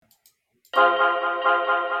We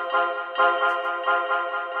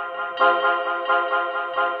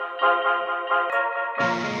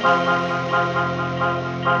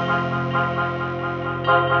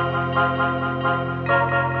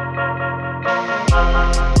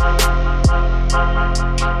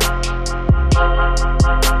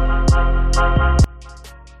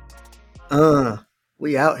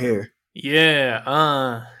out here.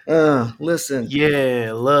 Yeah, Listen,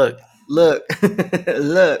 yeah, look. look,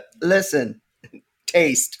 look, listen,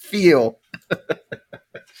 taste, feel.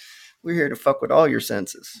 We're here to fuck with all your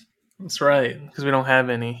senses. That's right, because we don't have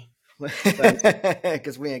any.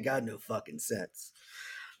 Because we ain't got no fucking sense.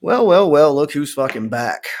 Well, look who's fucking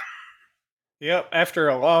back. Yep, after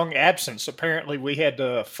a long absence, apparently we had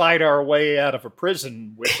to fight our way out of a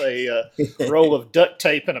prison with a roll of duct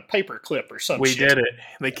tape and a paper clip or some We shit. did it.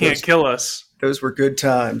 They can't kill us. Those were good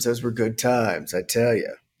times. I tell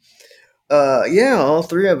you. Yeah, all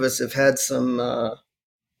three of us have had some,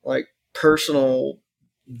 personal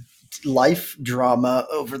life drama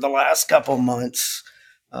over the last couple months.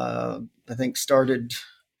 I think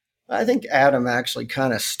Adam actually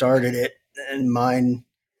kind of started it, and mine.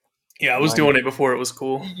 Yeah, I was doing it before it was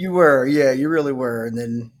cool. You were, yeah, you really were,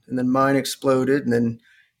 and then mine exploded, and then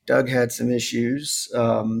Doug had some issues.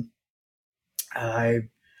 A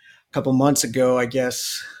couple months ago, I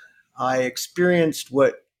guess, I experienced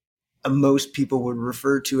what most people would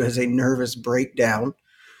refer to as a nervous breakdown.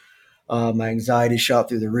 My anxiety shot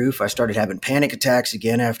through the roof. I started having panic attacks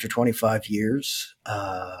again after 25 years.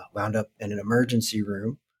 Wound up in an emergency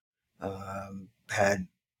room. Had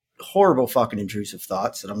horrible fucking intrusive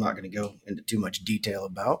thoughts that I'm not going to go into too much detail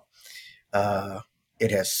about.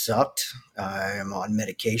 It has sucked. I am on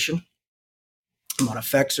medication. I'm on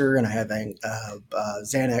Effexor, and I have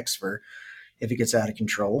Xanax for if it gets out of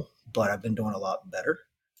control. But I've been doing a lot better.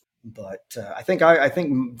 But I think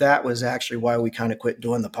that was actually why we kind of quit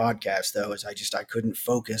doing the podcast, though, is I couldn't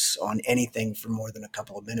focus on anything for more than a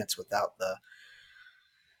couple of minutes without the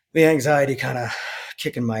anxiety kind of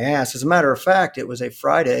kicking my ass. As a matter of fact, it was a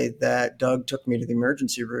Friday that Doug took me to the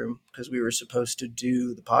emergency room because we were supposed to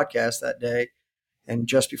do the podcast that day. And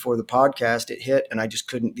just before the podcast, it hit, and I just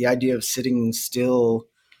couldn't. The idea of sitting still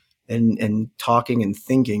and talking and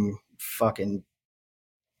thinking fucking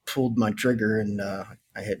pulled my trigger, and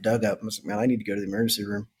I hit Doug up and was like, man, I need to go to the emergency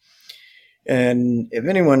room. And if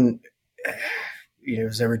anyone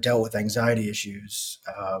has ever dealt with anxiety issues,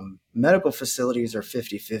 medical facilities are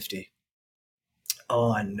 50-50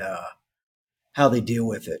 on how they deal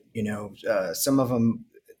with it. Some of them,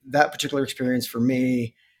 that particular experience for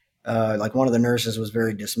me, like one of the nurses was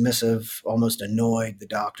very dismissive, almost annoyed. The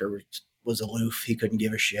doctor was aloof. He couldn't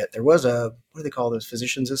give a shit. There was what do they call those,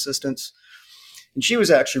 physician's assistants? And she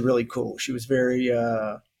was actually really cool. She was very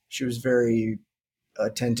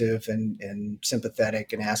attentive and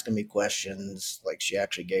sympathetic and asking me questions like she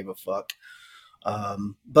actually gave a fuck.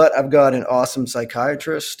 But I've got an awesome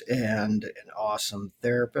psychiatrist and an awesome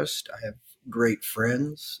therapist. I have great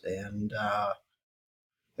friends, and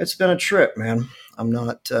it's been a trip, man. I'm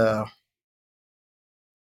not. I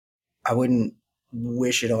wouldn't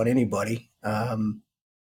wish it on anybody,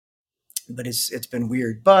 but it's been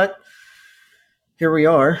weird. But here we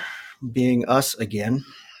are, being us again.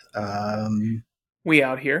 We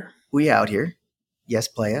out here. Yes,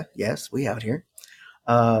 playa. Yes, we out here.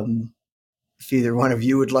 If either one of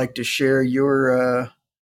you would like to share your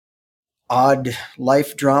odd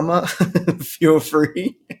life drama, feel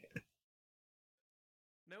free.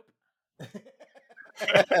 Nope.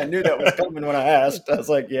 I knew that was coming when I asked. I was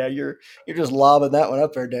like, yeah, you're just lobbing that one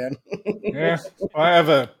up there, Dan. Yeah, I have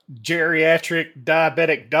a geriatric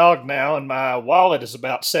diabetic dog now, and my wallet is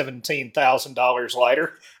about $17,000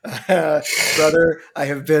 lighter. Brother, I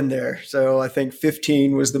have been there. So I think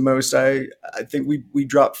 15 was the most. I think we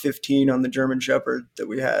dropped 15 on the German Shepherd that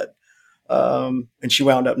we had, and she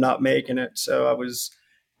wound up not making it. So I was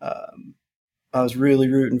really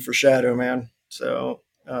rooting for Shadow, man. So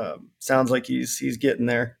sounds like he's getting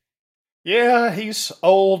there. Yeah, he's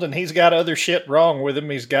old and he's got other shit wrong with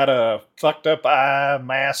him. He's got a fucked up eye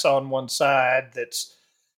mass on one side that's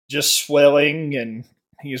just swelling, and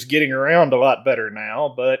he's getting around a lot better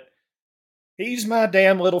now, but he's my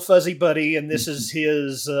damn little fuzzy buddy, and this is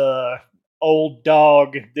his old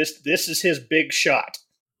dog. This is his big shot.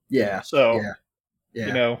 Yeah. So,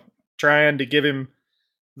 yeah. Trying to give him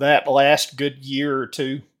that last good year or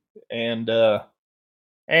two, and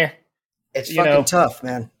it's fucking tough,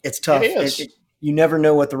 man. It's tough. It is. You never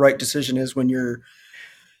know what the right decision is when you're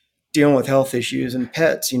dealing with health issues and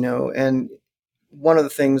pets, and one of the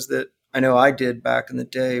things that I know I did back in the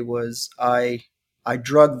day was I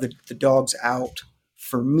drugged the dogs out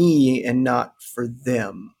for me and not for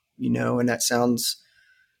them, and that sounds,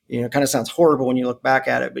 kind of sounds horrible when you look back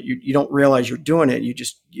at it, but you don't realize you're doing it.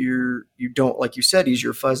 You don't, like you said, he's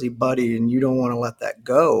your fuzzy buddy and you don't want to let that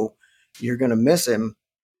go. You're going to miss him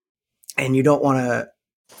and you don't want to,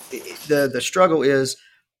 the struggle is,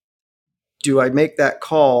 do I make that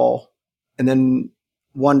call and then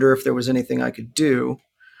wonder if there was anything I could do,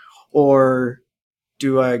 or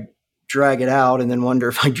do I drag it out and then wonder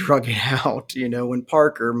if I drug it out? When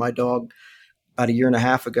Parker, my dog, about a year and a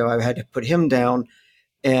half ago, I had to put him down,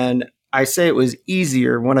 and I say it was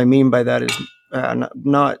easier. What I mean by that is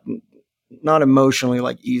not emotionally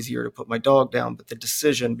like easier to put my dog down, but the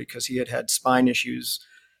decision, because he had spine issues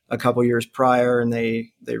a couple years prior and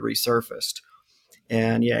they resurfaced.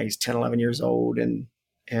 And yeah, he's 10, 11 years old and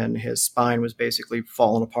his spine was basically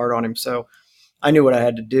falling apart on him. So I knew what I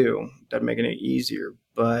had to do. Doesn't make it any easier,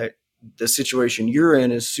 but the situation you're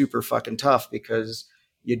in is super fucking tough because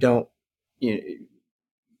you're going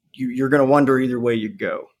to wonder either way you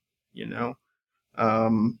go, Yeah.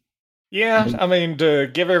 I mean, to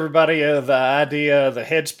give everybody the idea, the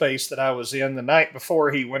headspace that I was in the night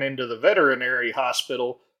before he went into the veterinary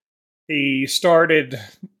hospital, he started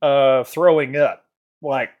throwing up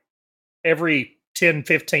like every 10,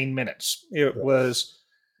 15 minutes. It was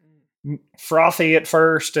frothy at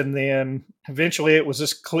first, and then eventually it was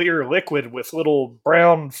this clear liquid with little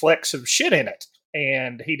brown flecks of shit in it.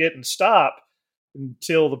 And he didn't stop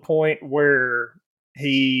until the point where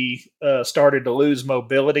he started to lose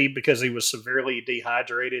mobility because he was severely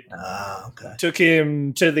dehydrated. Okay. Took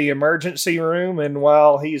him to the emergency room, and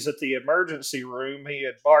while he's at the emergency room, he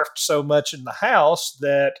had barfed so much in the house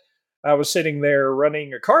that I was sitting there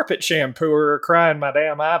running a carpet shampooer, crying my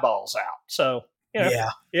damn eyeballs out. So,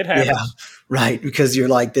 it happens. Yeah, right. Because you're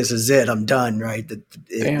like, this is it. I'm done, right?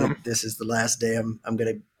 This is the last day I'm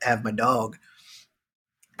going to have my dog.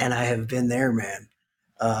 And I have been there, man.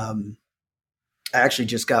 I actually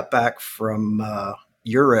just got back from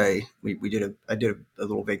Ouray. I did a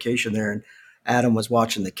little vacation there, and Adam was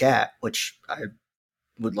watching the cat, which I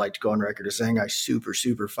would like to go on record as saying I super,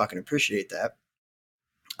 super fucking appreciate that.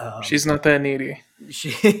 She's not that needy.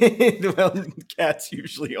 Well, cats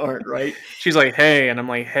usually aren't, right? She's like, hey, and I'm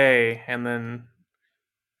like, hey, and then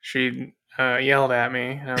she yelled at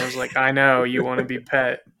me, and I was like, I know, you want to be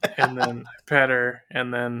pet, and then I pet her,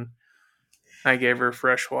 and then I gave her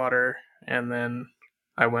fresh water, and then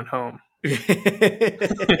I went home.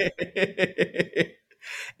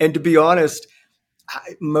 And to be honest,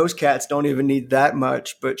 most cats don't even need that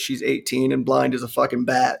much, but she's 18 and blind as a fucking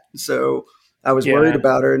bat, so I was worried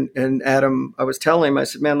about her, and Adam, I was telling him, I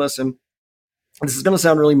said, man, listen, this is going to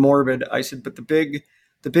sound really morbid. I said, but the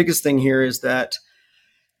biggest thing here is that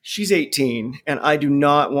she's 18 and I do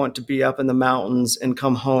not want to be up in the mountains and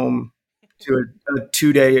come home to a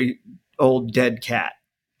 2-day-old dead cat.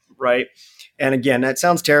 Right. And again, that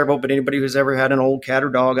sounds terrible, but anybody who's ever had an old cat or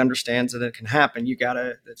dog understands that it can happen.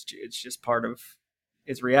 It's just part of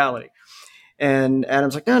its reality. And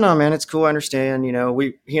Adam's like, no, man, it's cool. I understand. He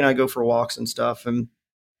and I go for walks and stuff, and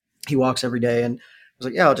he walks every day. And I was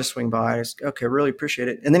like, yeah, I'll just swing by. I was like, okay, really appreciate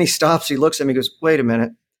it. And then he stops, he looks at me, he goes, wait a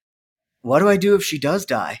minute. What do I do if she does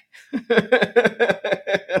die?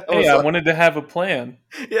 I wanted to have a plan.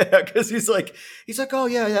 Yeah, because he's like, oh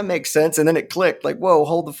yeah, that makes sense. And then it clicked, like, whoa,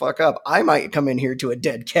 hold the fuck up. I might come in here to a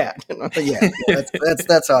dead cat. And I'm like,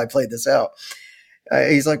 that's how I played this out.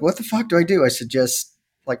 He's like, what the fuck do I do? I said, just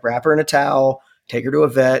like wrap her in a towel, take her to a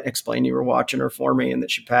vet, explain you were watching her for me and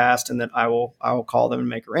that she passed, and that I will call them and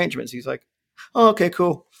make arrangements. He's like, oh, okay,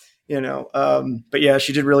 cool. But yeah,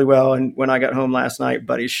 she did really well. And when I got home last night,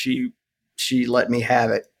 buddy, she let me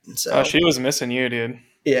have it. So she was missing you, dude.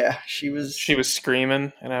 Yeah, she was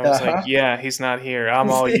screaming, and I was like, yeah, he's not here.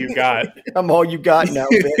 I'm all you got. I'm all you got now,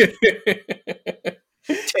 bitch.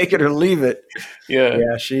 Take it or leave it.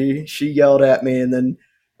 Yeah. She yelled at me, and then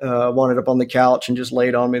wanted up on the couch and just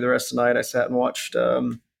laid on me the rest of the night. I sat and watched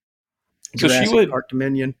Jurassic Park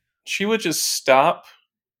Dominion. She would just stop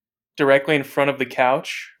directly in front of the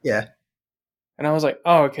couch. Yeah. And I was like,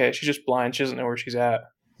 oh, okay, she's just blind. She doesn't know where she's at.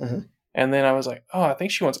 Uh-huh. And then I was like, oh, I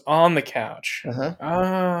think she wants on the couch. Uh-huh.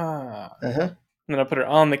 And then I put her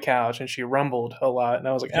on the couch, and she rumbled a lot. And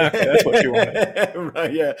I was like, okay, that's what she wanted.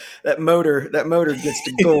 Right, yeah. That motor gets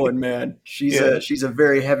to going, man. She's a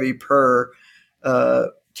very heavy purr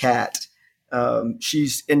cat.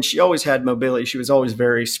 She always had mobility. She was always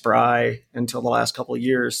very spry until the last couple of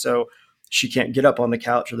years. So she can't get up on the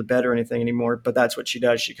couch or the bed or anything anymore, but that's what she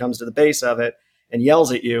does. She comes to the base of it and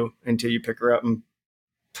yells at you until you pick her up and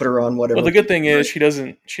put her on whatever. Well, the good thing is she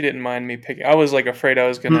didn't mind me picking. I was like afraid I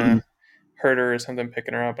was going to hurt her or something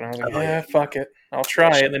picking her up, and I was like, Oh, yeah. fuck it, I'll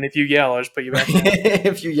try it. And then if you yell, I'll just put you back down.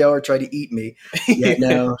 If you yell or try to eat me. Yeah,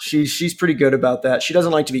 no, she's pretty good about that. She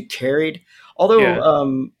doesn't like to be carried.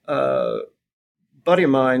 Although, buddy of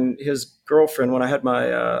mine, his girlfriend, when I had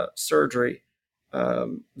my surgery,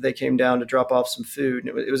 they came down to drop off some food.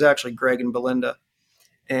 And it was actually Greg and Belinda.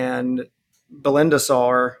 And Belinda saw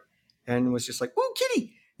her and was just like, "Woo,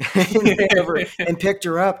 kitty!" and ran over and picked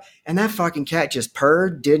her up. And that fucking cat just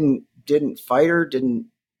purred, didn't fight her, didn't,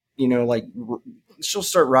 like she'll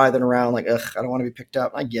start writhing around like, ugh, I don't want to be picked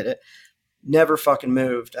up. I get it. Never fucking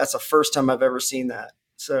moved. That's the first time I've ever seen that.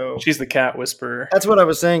 So she's the cat whisperer. That's what I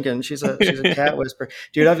was thinking. She's a cat whisperer.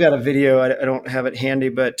 Dude, I've got a video. I don't have it handy,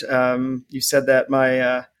 but you said that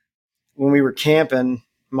when we were camping,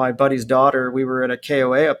 my buddy's daughter, we were at a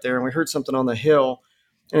KOA up there and we heard something on the hill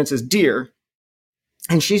and it says deer.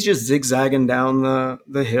 And she's just zigzagging down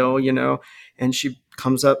the hill, and she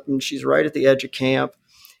comes up and she's right at the edge of camp.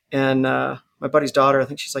 And my buddy's daughter, I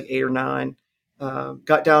think she's like 8 or 9,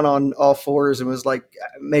 got down on all fours and was like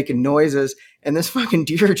making noises. And this fucking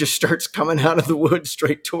deer just starts coming out of the woods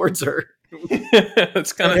straight towards her.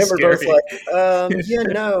 It's kind of scary. Like, yeah,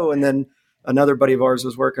 no. And then another buddy of ours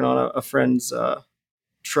was working on a friend's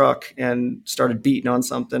truck and started beating on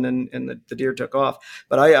something, and the deer took off.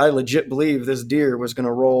 But I legit believe this deer was going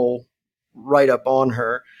to roll right up on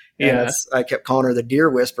her. And I kept calling her the deer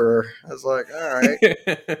whisperer. I was like, all right.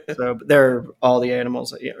 So they're all the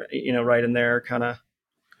animals, right in there, kind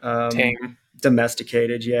of tame,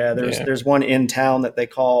 domesticated. Yeah, there's one in town that they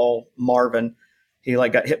call Marvin. He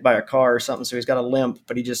like got hit by a car or something, so he's got a limp,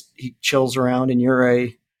 but he chills around in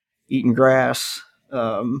Ouray, eating grass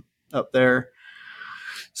up there.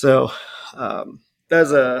 So that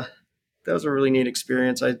was a really neat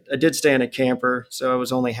experience. I did stay in a camper, so I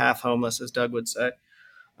was only half homeless, as Doug would say.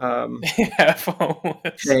 Half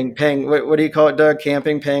homeless. Paying what do you call it, Doug?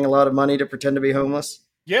 Camping, paying a lot of money to pretend to be homeless.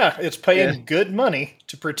 Yeah, it's paying good money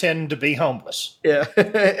to pretend to be homeless. Yeah,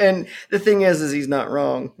 and the thing is he's not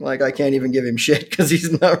wrong. Like, I can't even give him shit because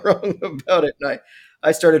he's not wrong about it. And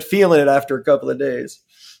I started feeling it after a couple of days.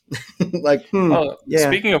 Like, yeah.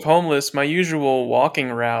 Speaking of homeless, my usual walking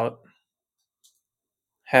route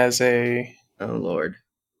has the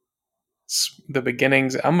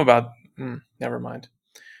beginnings. Never mind.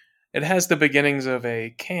 It has the beginnings of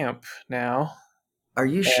a camp now. Are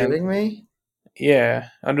you shitting me? Yeah,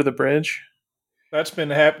 under the bridge. That's been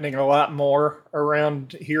happening a lot more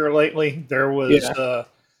around here lately. There was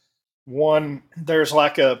there's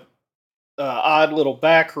like a odd little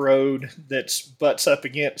back road that's butts up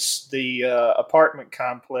against the apartment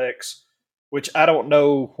complex, which I don't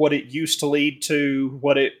know what it used to lead to,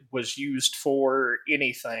 what it was used for,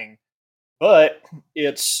 anything. But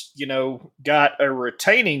it's, got a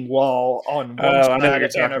retaining wall on one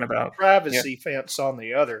side and a privacy fence on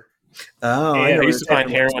the other. Oh, I used to find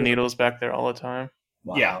heroin needles back there all the time.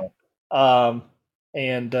 Wow. Yeah.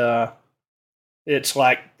 And it's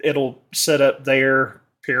like it'll set up there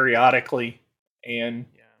periodically, and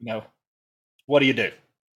what do you do?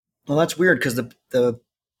 Well, that's weird because the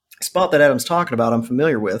spot that Adam's talking about I'm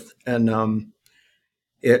familiar with, and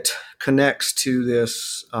it connects to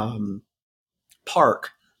this park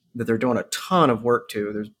that they're doing a ton of work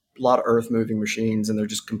to. There's a lot of earth moving machines, and they're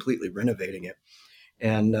just completely renovating it,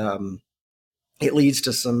 and it leads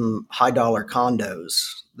to some high dollar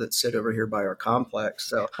condos that sit over here by our complex.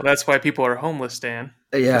 So that's why people are homeless, Dan.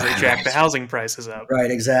 Yeah, they jack the housing prices up. Right,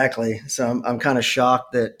 exactly. So I'm kind of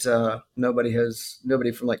shocked that nobody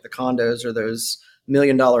from like the condos or those $1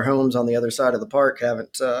 million homes on the other side of the park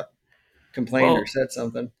haven't complained or said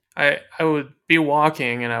something. I would be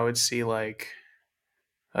walking and I would see like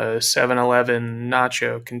a 7-Eleven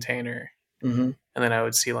nacho container, and then I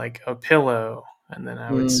would see like a pillow. And then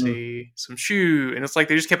I would see some shoe. And it's like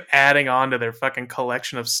they just kept adding on to their fucking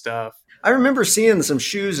collection of stuff. I remember seeing some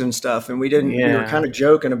shoes and stuff, and we were kind of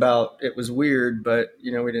joking about it was weird, but,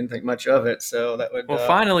 we didn't think much of it. So that would... Well,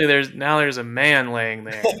 finally, there's a man laying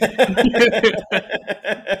there.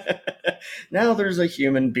 Now there's a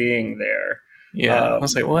human being there. Yeah. I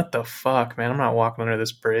was like, what the fuck, man? I'm not walking under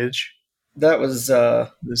this bridge. That was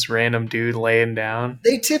this random dude laying down.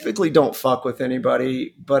 They typically don't fuck with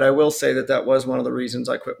anybody, but I will say that was one of the reasons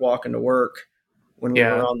I quit walking to work when we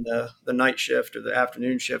were on the night shift or the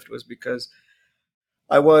afternoon shift, was because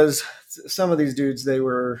some of these dudes,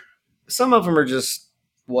 some of them are just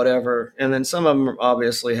whatever, and then some of them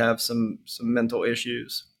obviously have some mental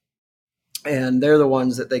issues. And they're the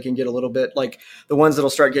ones that they can get a little bit, like the ones that'll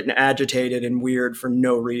start getting agitated and weird for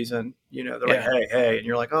no reason. They're like, hey, and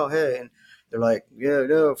you're like, oh, hey. And They're like, yeah,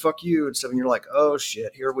 no, fuck you, and stuff. And you're like, oh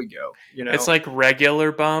shit, here we go. You know, It's like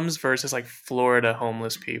regular bums versus like Florida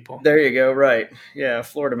homeless people. there you go. Right. Yeah.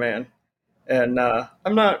 Florida man. And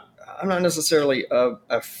I'm not necessarily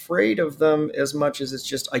afraid of them as much as it's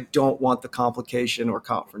just I don't want the complication or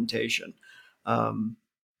confrontation.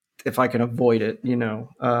 If I can avoid it, you know.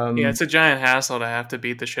 Yeah, it's a giant hassle to have to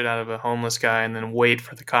beat the shit out of a homeless guy and then wait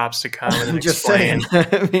for the cops to come and I'm just explain. saying.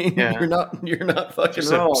 I mean, Yeah. you're not fucking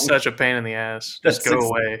Just wrong. such a pain in the ass. Just That's go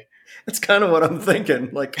away. That's kind of what I'm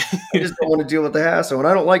thinking. Like, I just don't want to deal with the hassle, and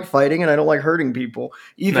I don't like fighting, and I don't like hurting people,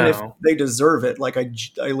 even if No. they deserve it. Like, I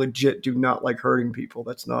legit do not like hurting people.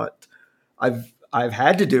 That's not. I've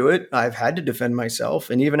had to do it. I've had to defend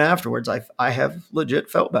myself, and even afterwards, I have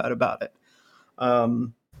legit felt bad about it.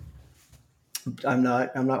 I'm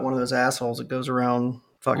not one of those assholes that goes around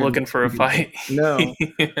fucking Looking for a fight. No.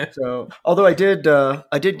 So, although I did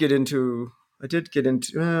get into I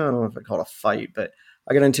don't know if I call it a fight, but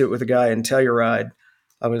I got into it with a guy in Telluride.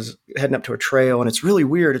 I was heading up to a trail, and it's really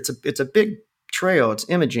weird. It's a big trail. It's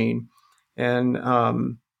Imogene, and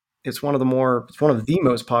it's one of the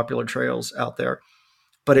most popular trails out there.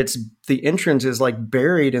 But the entrance is like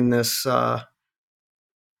buried in this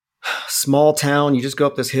small town. You just go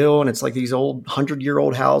up this hill, and it's like these old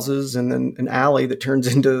 100-year-old houses, and then an alley that turns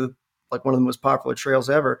into like one of the most popular trails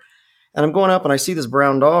ever. And I'm going up, and I see this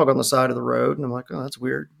brown dog on the side of the road, and I'm like, oh, that's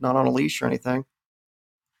weird. Not on a leash or anything.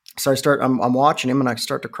 So I'm watching him, and I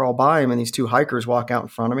start to crawl by him, and these two hikers walk out in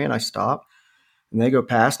front of me, and I stop, and they go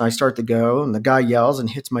past, and I start to go, and the guy yells and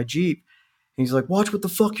hits my Jeep. And he's like, watch what the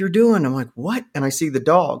fuck you're doing. I'm like, what? And I see the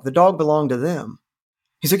dog. The dog belonged to them.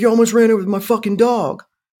 He's like, you almost ran over my fucking dog.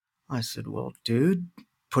 I said, well, dude,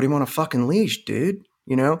 put him on a fucking leash, dude.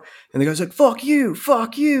 You know? And the guy's like, fuck you,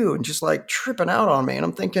 and just like tripping out on me. And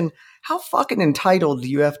I'm thinking, how fucking entitled do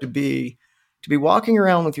you have to be walking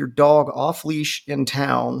around with your dog off leash in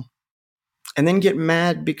town and then get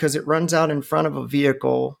mad because it runs out in front of a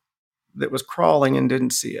vehicle that was crawling and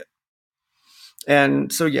didn't see it?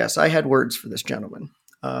 And so, yes, I had words for this gentleman.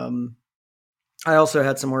 I also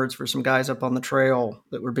had some words for some guys up on the trail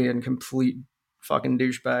that were being complete fucking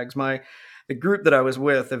douchebags. The group that I was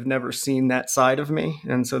with have never seen that side of me,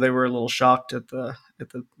 and so they were a little shocked at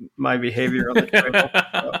my behavior on the trail.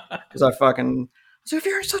 Because I said, if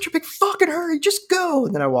you're in such a big fucking hurry, just go.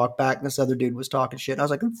 And then I walked back, and this other dude was talking shit. I was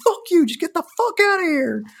like, fuck you, just get the fuck out of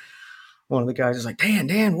here. One of the guys is like,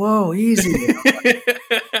 Dan, whoa, easy.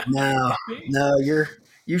 No,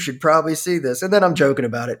 you should probably see this. And then I'm joking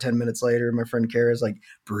about it 10 minutes later. My friend Kara's like,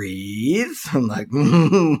 breathe. I'm like,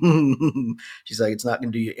 she's like, it's not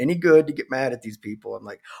going to do you any good to get mad at these people. I'm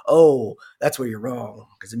like, oh, that's where you're wrong,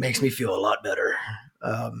 because it makes me feel a lot better.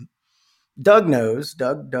 Doug knows.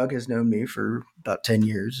 Doug has known me for about 10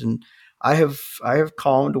 years, and I have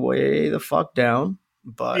calmed way the fuck down.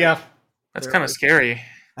 But Yeah. That's kind of scary.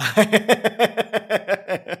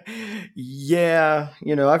 Yeah,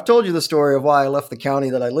 I've told you the story of why I left the county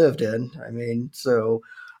that I lived in. I mean, so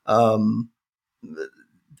I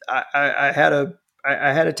had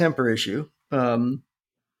a temper issue.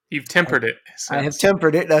 You've tempered it. I have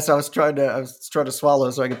tempered it. That's what I was trying to swallow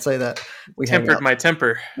so I could say that. Tempered my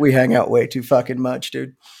temper. We hang out way too fucking much,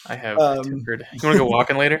 dude. I have tempered. You want to go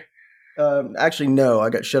walking later? Actually, no. I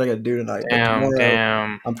got shit I got to do tonight.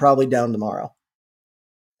 Damn. I'm probably down tomorrow.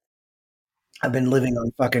 I've been living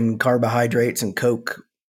on fucking carbohydrates and Coke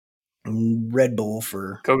and Red Bull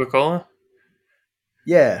for Coca-Cola?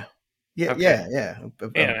 Yeah. Okay. Yeah.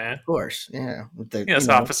 Man. Of course. Yeah. Yes,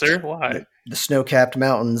 officer. Why? The snow-capped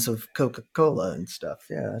mountains of Coca-Cola and stuff.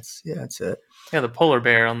 Yeah, that's it. Yeah, the polar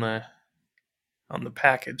bear on the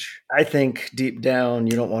package. I think deep down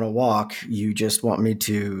you don't want to walk. You just want me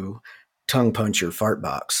to tongue punch your fart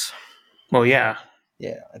box. Well, yeah.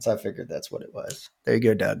 Yeah, I figured that's what it was. There you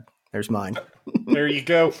go, Doug. There's mine. There you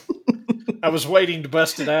go. I was waiting to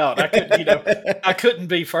bust it out. I couldn't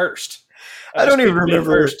be first. I don't even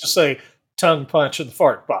remember first to say tongue punch in the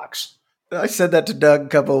fart box. I said that to Doug a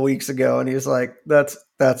couple of weeks ago, and he was like, "That's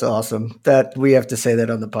awesome. That we have to say that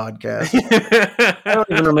on the podcast." I don't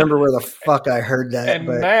even remember where the fuck I heard that. And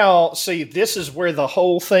now, see, this is where the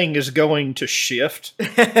whole thing is going to shift.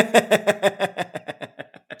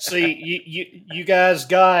 See, you guys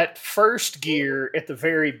got first gear at the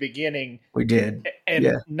very beginning. We did. And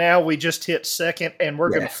now we just hit second, and we're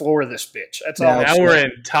going to floor this bitch. That's Now all. Now we're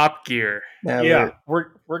in top gear. Now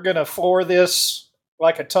we're going to floor this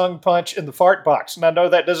like a tongue punch in the fart box. And I know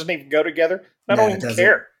that doesn't even go together. I don't even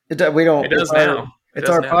care. We don't. It does now. It's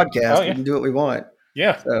our podcast. Oh, yeah. We can do what we want.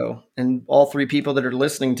 Yeah. So, and all three people that are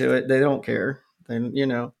listening to it, they don't care. Then,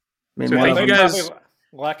 I mean, So one thank of you them- guys.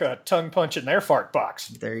 Like a tongue punch in their fart box.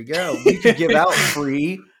 There you go. We could give out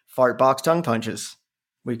free fart box tongue punches.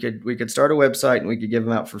 We could start a website and we could give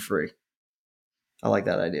them out for free. I like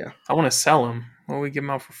that idea. I want to sell them. Why don't we give them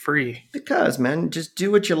out for free? Because, man, just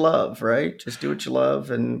do what you love, right? Just do what you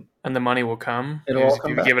love, and the money will come. It'll all if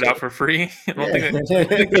come you back give it to out you. for free. I don't Yeah.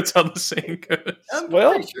 think that's how the saying goes. I'm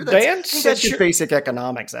Well, pretty sure Dan, I think that's just basic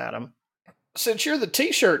economics, Adam. Since you're the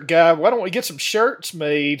t-shirt guy, why don't we get some shirts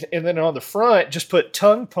made, and then on the front just put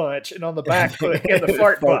tongue punch, and on the back put in the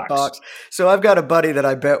fart box. So I've got a buddy that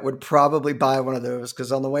I bet would probably buy one of those,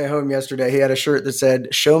 because on the way home yesterday he had a shirt that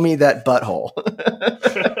said, "Show me that butthole."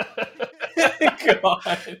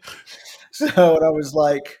 God. So and I was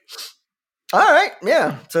like, all right,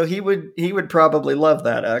 yeah. So he would probably love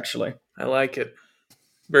that, actually. I like it.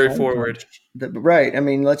 Very Tongue forward. Right. I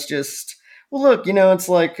mean, let's just. Well, look, it's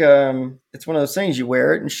like it's one of those things. You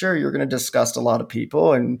wear it, and sure, you're going to disgust a lot of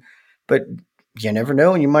people, but you never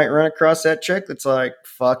know, and you might run across that chick that's like,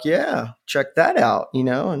 "Fuck yeah, check that out,"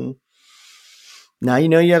 and now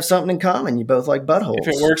you have something in common. You both like buttholes. If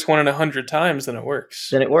it works 1 in 100 times, then it works.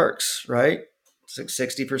 Then it works, right?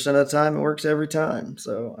 60% of the time, it works every time.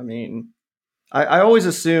 So, I mean, I always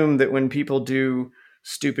assume that when people do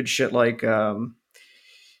stupid shit like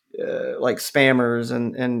spammers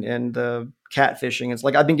and catfishing, it's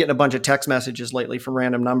like I've been getting a bunch of text messages lately from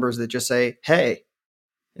random numbers that just say "Hey"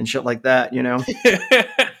 and shit like that,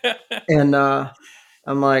 and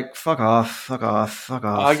I'm like, fuck off.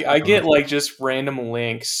 I get like just random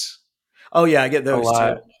links Oh yeah, I get a those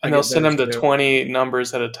lot, too. and they'll send them to 20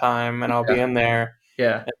 numbers at a time, and I'll be Yeah. in there,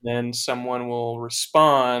 Yeah, and then someone will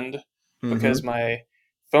respond Mhm. because my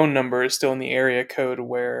phone number is still in the area code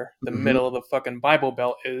where the Mhm. middle of the fucking Bible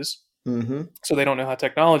Belt is, Mm-hmm. so they don't know how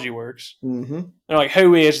technology works. Mm-hmm. They're like,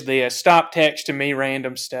 "Who is this? Stop texting me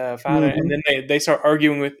random stuff." And then they start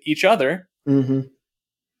arguing with each other Mm-hmm.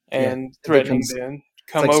 and threatening becomes- to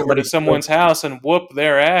come like over somebody- to someone's house and whoop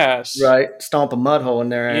their ass. Right. Stomp a mud hole in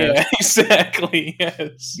their ass. Yeah, exactly.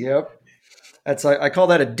 Yes. Yep. That's I call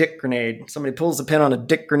that a dick grenade. Somebody pulls the pin on a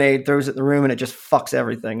dick grenade, throws it in the room, and it just fucks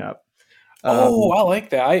everything up. Oh, I like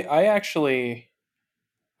that. I actually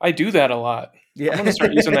do that a lot. yeah. I'm gonna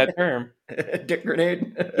start using that term. Dick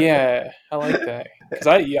grenade. Yeah, I like that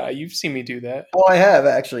because you've seen me do that. Oh, I have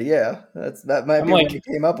actually. Yeah, that might I'm be like- when you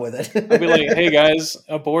came up with it. I'll be like, "Hey guys,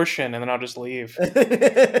 abortion," and then I'll just leave.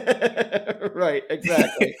 Right.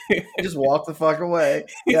 Exactly. Just walk the fuck away.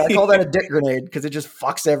 Yeah, I call that a dick grenade because it just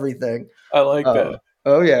fucks everything. I like that.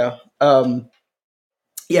 Oh yeah.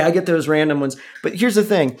 Yeah, I get those random ones. But here's the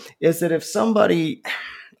thing is that if somebody,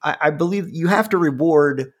 I believe you have to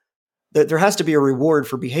reward, that there has to be a reward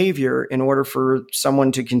for behavior in order for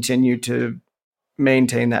someone to continue to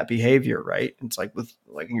maintain that behavior, right? It's like when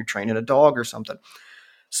you're training a dog or something.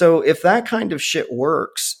 So if that kind of shit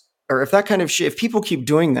works, or if people keep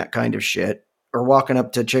doing that kind of shit or walking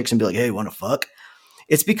up to chicks and be like, "Hey, want to fuck?"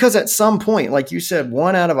 It's because at some point, like you said,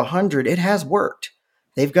 1 out of 100, it has worked.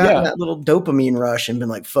 They've gotten that little dopamine rush and been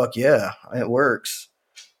like, "Fuck yeah, it works."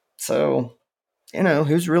 So,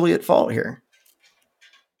 who's really at fault here?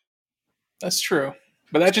 That's true.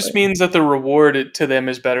 But that just means that the reward to them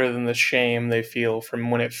is better than the shame they feel from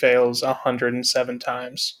when it fails 107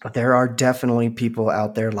 times. But there are definitely people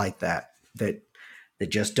out there like that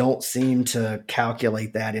just don't seem to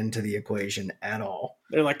calculate that into the equation at all.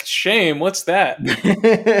 They're like, "Shame? What's that?"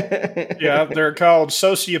 Yeah, they're called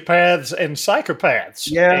sociopaths and psychopaths.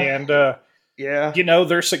 Yeah. And Yeah.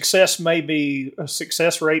 their success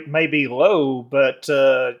rate may be low, but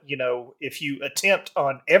if you attempt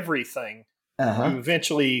on everything, Uh-huh. you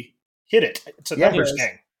eventually hit it. It's a Yeah. numbers Yes.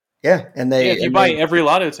 game. Yeah. And If you buy every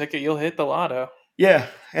lotto ticket, you'll hit the lotto. yeah.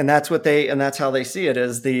 And that's how they see it,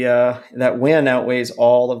 is that win outweighs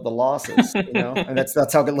all of the losses, and that's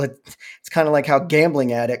how it's kind of like how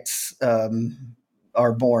gambling addicts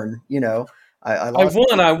are born. I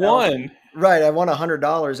won. Right. I won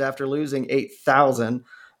 $100 after losing 8,000.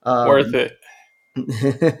 Worth it.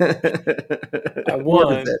 I won.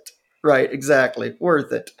 Worth it. Right. Exactly.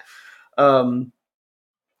 Worth it.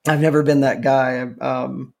 I've never been that guy.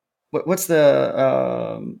 What's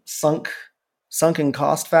the sunken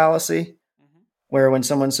cost fallacy? Where when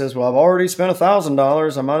someone says, "Well, I've already spent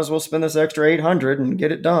 $1,000, I might as well spend this extra 800 and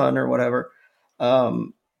get it done," or whatever. I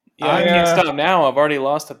can't stop now. I've already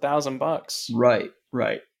lost $1,000.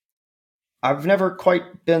 Right. I've never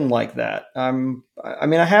quite been like that.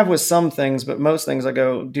 I have with some things, but most things I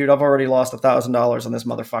go, "Dude, I've already lost $1,000 on this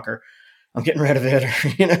motherfucker. I'm getting rid of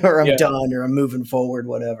it," or I'm done, or I'm moving forward,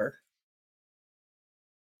 whatever.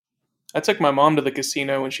 I took my mom to the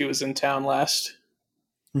casino when she was in town last.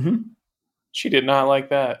 Mm-hmm. She did not like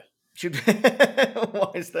that.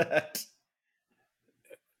 Why is that?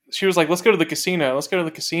 She was like, let's go to the casino. Let's go to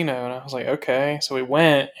the casino. And I was like, okay. So we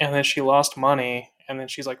went, and then she lost money. And then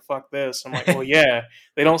she's like, fuck this. I'm like, well, yeah,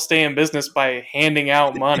 they don't stay in business by handing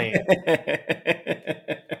out money.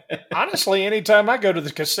 Honestly, anytime I go to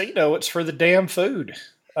the casino, it's for the damn food.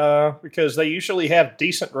 Because they usually have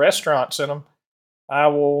decent restaurants in them. I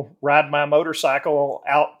will ride my motorcycle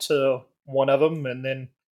out to one of them and then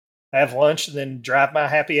have lunch and then drive my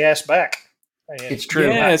happy ass back. And It's true.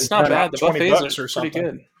 Yeah, it's not bad. The $20 buffets or are pretty something.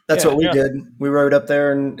 good. That's Yeah, what we yeah. did. We rode up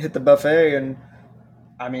there and hit the buffet, and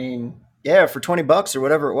I mean, yeah, for $20 or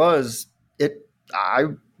whatever it was, I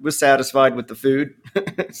was satisfied with the food.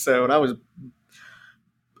 So, and I was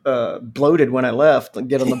bloated when I left and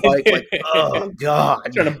get on the bike like, oh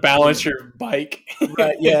god, Trying to balance your bike.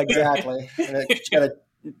 right? Yeah, exactly. And I just gotta,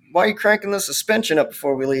 why are you cranking the suspension up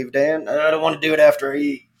before we leave, Dan? I don't want to do it after I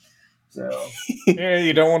eat. So Yeah,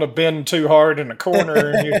 you don't want to bend too hard in a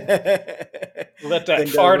corner and you let that Bend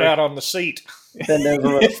fart over. out on the seat. bend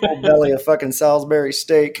over with a full belly of fucking Salisbury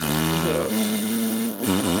steak.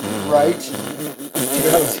 Right?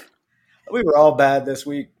 We were all bad this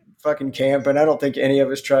week fucking camping. I don't think any of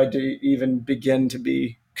us tried to even begin to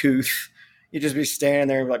be couth. You'd just be standing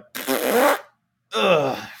there and be like,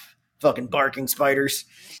 ugh, fucking barking spiders.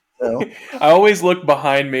 So, I always look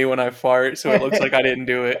behind me when I fart, so it looks like I didn't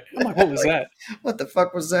do it. I'm like, what was that? what the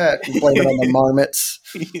fuck was that? You blame it on the marmots.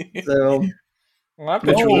 So, Well, I've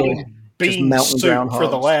been Literally, eating bean mountain soup for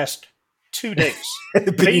the groundhogs. last 2 days.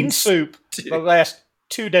 Bean soup the last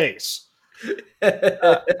 2 days.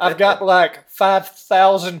 I've got like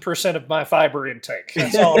 5,000% of my fiber intake.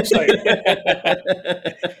 That's all I'm saying.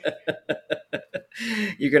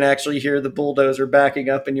 You can actually hear the bulldozer backing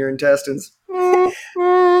up in your intestines. I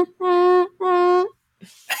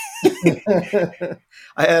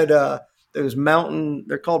had those mountain,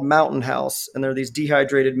 they're called Mountain House, and they're these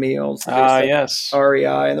dehydrated meals. Yes.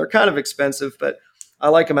 REI, and they're kind of expensive, but I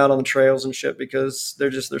like them out on the trails and shit because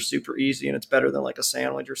they're super easy, and it's better than like a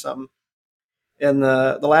sandwich or something. And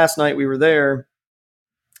the last night we were there,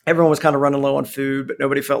 everyone was kind of running low on food, but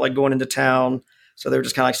nobody felt like going into town. So they were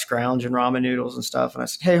just kind of like scrounging ramen noodles and stuff. And I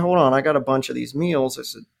said, hey, hold on, I got a bunch of these meals. I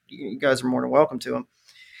said, you guys are more than welcome to them.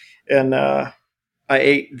 And I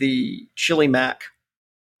ate the chili mac.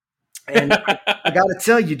 And I got to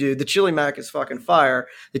tell you, dude, the chili mac is fucking fire.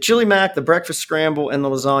 The chili mac, the breakfast scramble, and the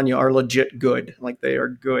lasagna are legit good. Like, they are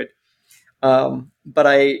good. And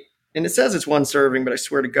it says it's one serving, but I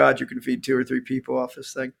swear to God, you can feed 2 or 3 people off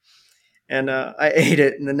this thing. And I ate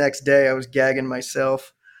it, and the next day I was gagging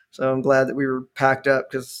myself. So I'm glad that we were packed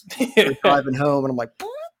up because we're driving home, and I'm like,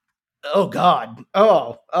 oh God,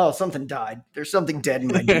 oh, something died. There's something dead in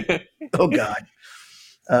my knee. Oh God.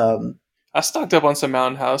 I stocked up on some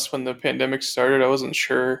Mountain House when the pandemic started. I wasn't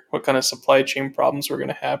sure what kind of supply chain problems were going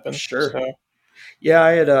to happen. Sure. So. Yeah,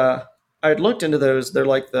 I had looked into those. They're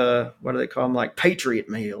like what do they call them? Like Patriot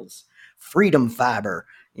meals, Freedom Fiber,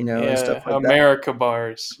 and stuff like America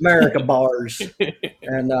bars. America bars.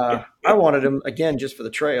 And I wanted them again just for the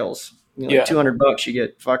trails. Like $200, you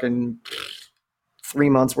get fucking 3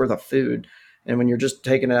 months worth of food. And when you're just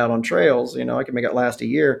taking it out on trails, I can make it last a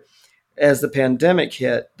year. As the pandemic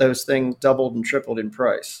hit, those things doubled and tripled in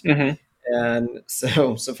price. Mm-hmm. And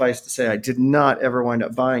so suffice to say, I did not ever wind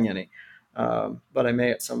up buying any. But I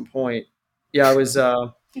may at some point. Yeah, I was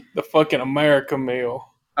the fucking America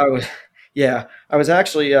meal. I was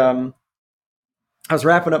actually I was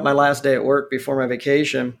wrapping up my last day at work before my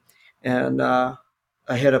vacation, and I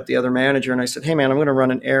hit up the other manager and I said, hey man, I'm going to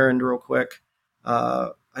run an errand real quick.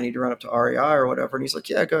 I need to run up to REI or whatever. And he's like,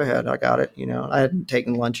 yeah, go ahead. I got it. I hadn't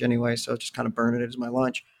taken lunch anyway, so just kind of burning it as my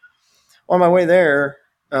lunch. On my way there,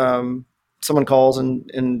 someone calls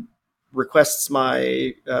and requests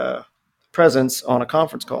my presence on a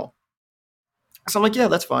conference call. So I'm like, yeah,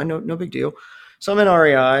 that's fine. No big deal. So I'm in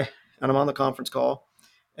REI and I'm on the conference call,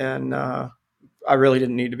 and I really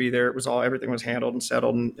didn't need to be there. Everything was handled and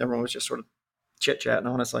settled, and everyone was just sort of chit chatting,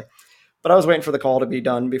 honestly. But I was waiting for the call to be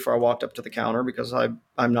done before I walked up to the counter because I'm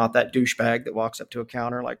not that douchebag that walks up to a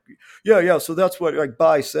counter like, yeah. So that's what, like,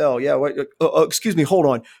 buy, sell. Yeah. What, excuse me. Hold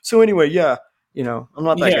on. So anyway, yeah, I'm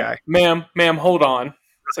not that guy. Ma'am, hold on.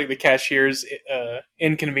 It's like the cashier's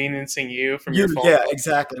inconveniencing you from your phone. Yeah,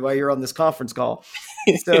 exactly. While you're on this conference call.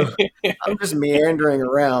 So I'm just meandering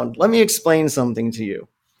around. Let me explain something to you.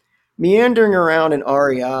 Meandering around in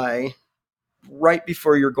REI right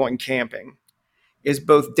before you're going camping is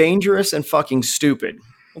both dangerous and fucking stupid.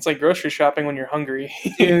 It's like grocery shopping when you're hungry.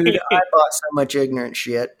 Dude, I bought so much ignorant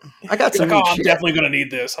shit. I got some Like, neat I'm shit. definitely gonna need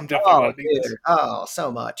this. I'm definitely Oh, gonna need this. dude. Oh,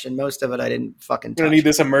 so much. And most of it I didn't fucking I'm gonna touch. need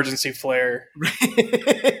this emergency flare.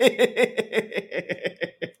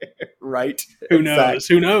 Right. Who knows?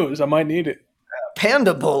 Who knows? I might need it.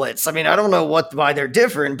 Panda bullets. I mean, I don't know why they're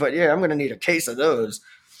different, but yeah, I'm going to need a case of those.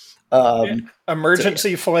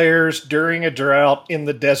 Emergency flares during a drought in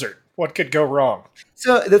the desert. What could go wrong?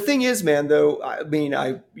 So the thing is, man, though, I mean,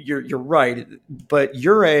 you're right, but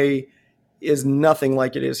Ouray is nothing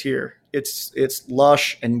like it is here. It's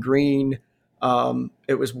lush and green.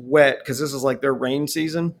 It was wet because this is like their rain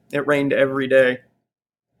season. It rained every day.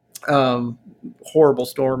 Horrible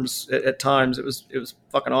storms at times. It was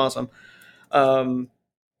fucking awesome.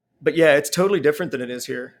 But yeah, it's totally different than it is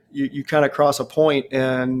here. You kind of cross a point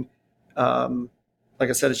and, like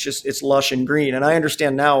I said, it's lush and green. And I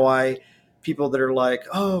understand now why people that are like,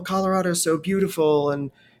 oh, Colorado is so beautiful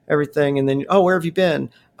and everything. And then, oh, where have you been?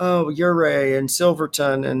 Oh, Ouray and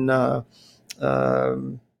Silverton and,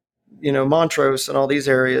 Montrose and all these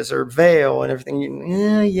areas, or Vail and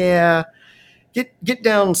everything. Yeah. Get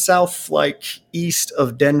down south, like east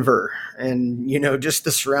of Denver, and just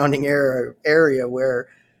the surrounding area where,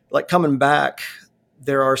 like, coming back,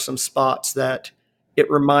 there are some spots that it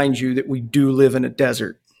reminds you that we do live in a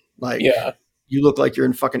desert. Like, Yeah. you look like you're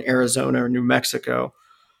in fucking Arizona or New Mexico.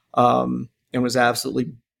 It was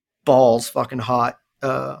absolutely balls fucking hot.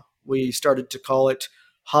 We started to call it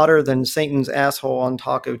hotter than Satan's asshole on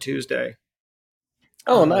Taco Tuesday.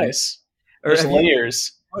 Oh, nice. There's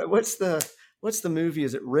layers. What's the movie?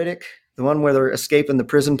 Is it Riddick? The one where they're escaping the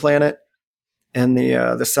prison planet, and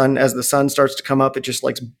the sun, as the sun starts to come up, it just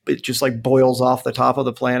like boils off the top of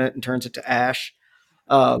the planet and turns it to ash.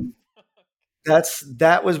 That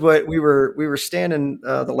was what we were standing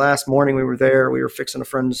the last morning we were there. We were fixing a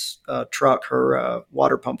friend's truck. Her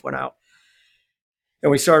water pump went out,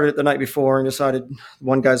 and we started it the night before and decided,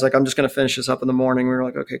 one guy's like, I'm just going to finish this up in the morning. We were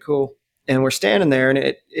like, okay, cool. And we're standing there, and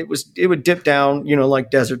it would dip down,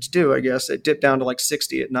 like deserts do, I guess. It dipped down to like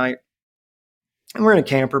 60 at night. And we're in a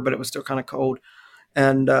camper, but it was still kind of cold.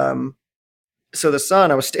 And so the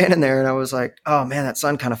sun, I was standing there, and I was like, oh, man, that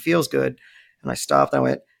sun kind of feels good. And I stopped, and I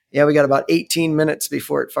went, yeah, we got about 18 minutes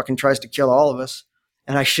before it fucking tries to kill all of us.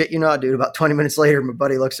 And I shit you not, dude, about 20 minutes later, my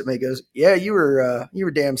buddy looks at me and goes, yeah, you were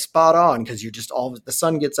damn spot on, because you're just the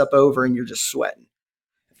sun gets up over, and you're just sweating.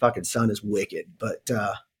 The fucking sun is wicked. But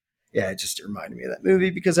yeah, it just reminded me of that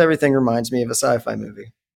movie, because everything reminds me of a sci-fi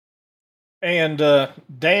movie. And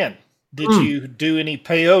Dan, did you do any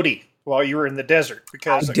peyote while you were in the desert?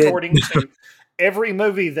 Because according to every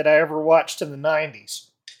movie that I ever watched in the 90s,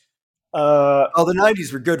 the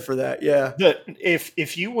 90s were good for that, yeah.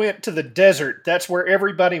 If you went to the desert, that's where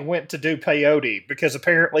everybody went to do peyote, because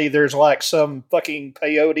apparently there's like some fucking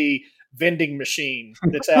peyote vending machine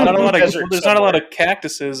that's out in the desert. There's not a lot of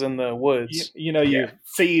cactuses in the woods. You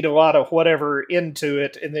feed a lot of whatever into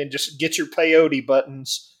it, and then just get your peyote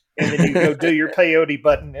buttons, and then you go do your peyote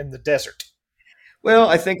button in the desert. Well,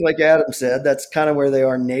 I think, like Adam said, that's kind of where they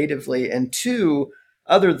are natively. And two,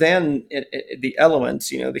 other than the elements,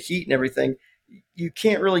 the heat and everything, you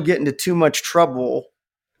can't really get into too much trouble.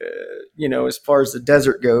 As far as the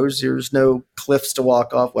desert goes, there's no cliffs to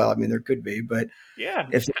walk off. Well, I mean, there could be, but yeah,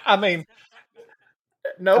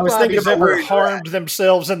 nobody's ever harmed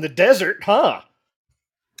themselves in the desert, huh?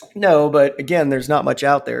 No, but again, there's not much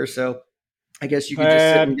out there, so I guess you can just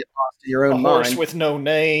sit and get lost in your own mind. Horse with no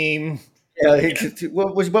name. Yeah,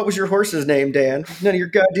 what was your horse's name, Dan? None of your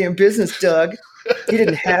goddamn business, Doug. He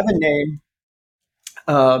didn't have a name.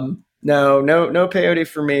 No peyote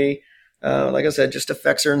for me. Like I said, just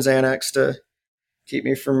Effexor and Xanax to keep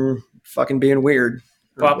me from fucking being weird.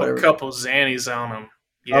 Pop a couple Xannies on them.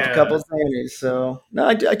 Yeah. Pop a couple Xannies. So, no,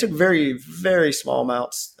 I took very, very small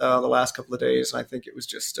amounts the last couple of days. And I think it was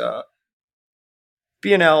just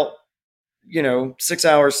being out, 6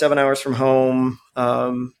 hours, 7 hours from home,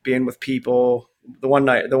 being with people. The one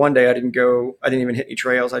day I didn't even hit any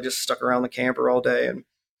trails. I just stuck around the camper all day. And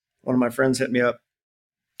one of my friends hit me up.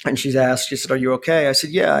 And she said, are you okay? I said,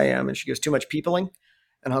 yeah, I am. And she goes, too much peopling?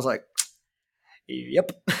 And I was like,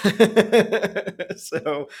 yep.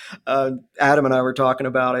 So Adam and I were talking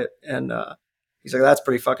about it. And he's like, that's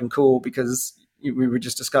pretty fucking cool, because we were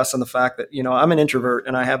just discussing the fact that, I'm an introvert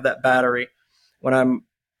and I have that battery. When I'm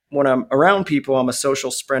around people, I'm a social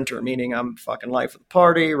sprinter, meaning I'm fucking life of the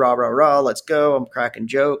party, rah, rah, rah, let's go. I'm cracking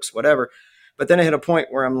jokes, whatever. But then I hit a point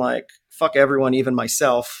where I'm like, fuck everyone, even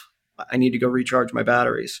myself. I need to go recharge my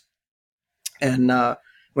batteries. And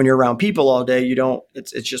when you're around people all day,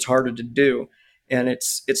 it's just harder to do. and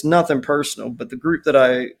it's nothing personal. But the group that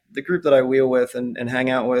I wheel with and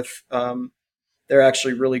hang out with, they're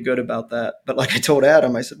actually really good about that. But like I told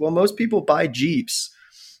Adam, I said, well, most people buy Jeeps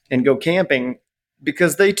and go camping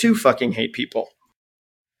because they too fucking hate people.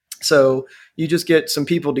 So you just get some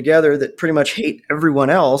people together that pretty much hate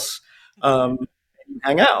everyone else, and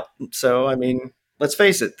hang out. So, I mean, let's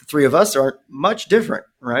face it, the three of us aren't much different,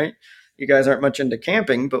 right? You guys aren't much into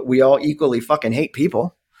camping, but we all equally fucking hate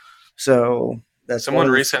people. So that's one Someone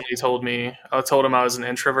of the recently told me, I told them I was an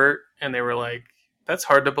introvert, and they were like, "That's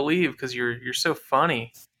hard to believe because you're so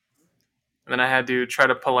funny." And then I had to try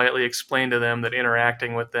to politely explain to them that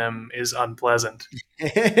interacting with them is unpleasant.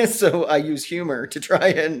 so I use humor to try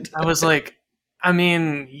and I was like, I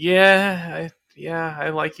mean, yeah, I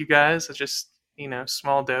like you guys. It's just,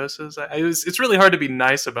 small doses. It's really hard to be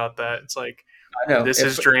nice about that. It's like, I know this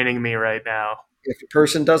is draining me right now. if a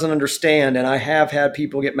person doesn't understand, and I have had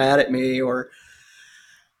people get mad at me or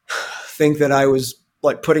think that I was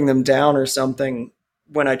like putting them down or something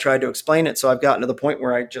when I tried to explain it. So I've gotten to the point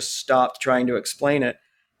where I just stopped trying to explain it.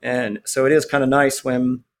 And so it is kind of nice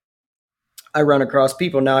when I run across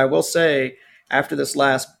people. Now, I will say, after this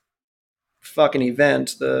last fucking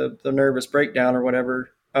event, the nervous breakdown or whatever,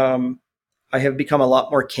 I have become a lot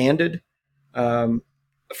more candid. A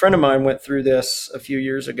friend of mine went through this a few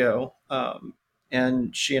years ago,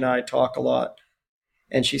 and she and I talk a lot.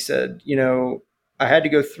 And she said, I had to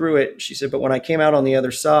go through it. She said, but when I came out on the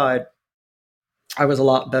other side, I was a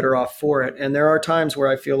lot better off for it. And there are times where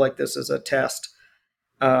I feel like this is a test,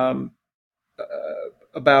 um,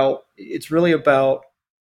 about, it's really about,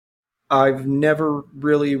 I've never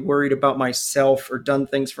really worried about myself or done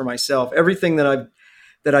things for myself. Everything that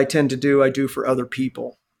I tend to do, I do for other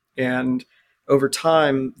people. And over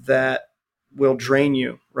time, that will drain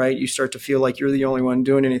you, right? You start to feel like you're the only one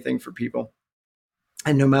doing anything for people.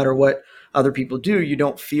 And no matter what other people do, you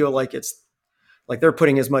don't feel like it's like they're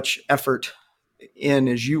putting as much effort in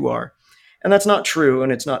as you are. And that's not true,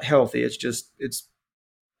 and it's not healthy. It's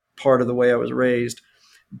part of the way I was raised.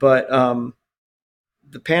 But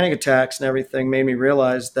the panic attacks and everything made me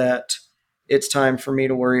realize that it's time for me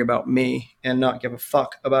to worry about me and not give a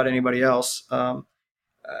fuck about anybody else. I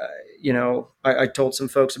told some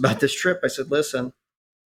folks about this trip. I said, listen,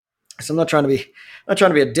 so I'm not trying to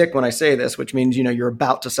be a dick when I say this, which means, you're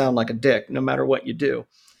about to sound like a dick no matter what you do.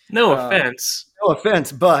 No offense. No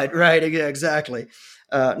offense, but right. Yeah, exactly.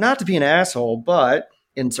 Not to be an asshole, but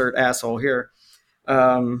insert asshole here.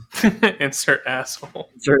 Insert asshole.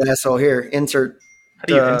 Insert asshole here. Insert. How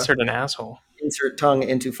do you insert an asshole? Insert tongue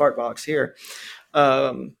into fart box here.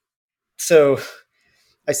 So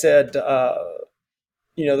I said,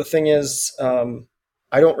 the thing is,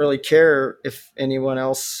 I don't really care if anyone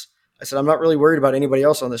else. I said, I'm not really worried about anybody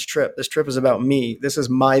else on this trip. This trip is about me. This is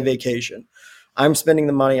my vacation. I'm spending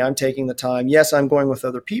the money. I'm taking the time. Yes, I'm going with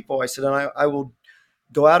other people. I said, and I will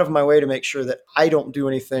go out of my way to make sure that I don't do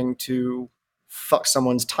anything to fuck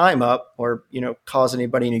someone's time up or, cause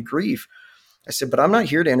anybody any grief. I said, but I'm not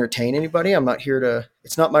here to entertain anybody. I'm not here to,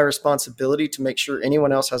 it's not my responsibility to make sure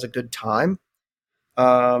anyone else has a good time,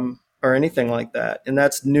 or anything like that. And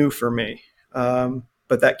that's new for me.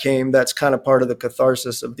 But that's kind of part of the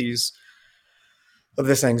catharsis of this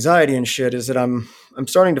anxiety and shit, is that I'm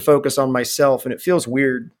starting to focus on myself, and it feels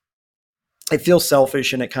weird. It feels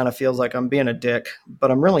selfish, and it kind of feels like I'm being a dick,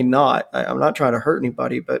 but I'm really not. I'm not trying to hurt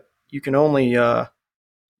anybody, but you can only,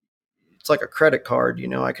 it's like a credit card,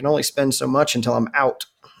 I can only spend so much until I'm out.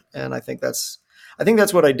 And I think that's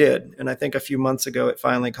what I did. And I think a few months ago, it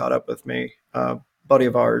finally caught up with me. A buddy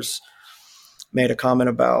of ours made a comment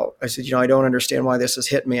about, I said, I don't understand why this has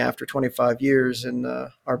hit me after 25 years. And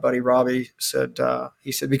our buddy Robbie said,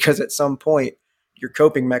 because at some point your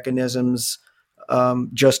coping mechanisms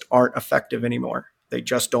just aren't effective anymore. They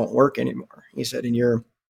just don't work anymore. He said, and your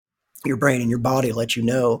brain and your body let you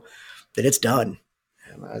know that it's done.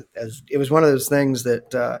 And it was one of those things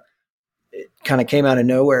that it kind of came out of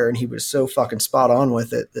nowhere, and he was so fucking spot on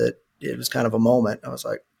with it that it was kind of a moment. I was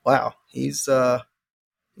like, wow, he's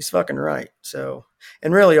fucking right. So,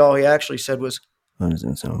 and really all he actually said was,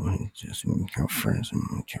 just girlfriends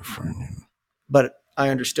and your friend. But I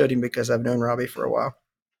understood him because I've known Robbie for a while.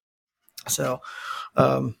 So,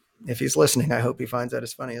 if he's listening, I hope he finds that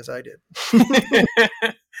as funny as I did.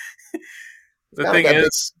 The thing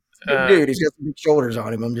is, dude, he's got some big shoulders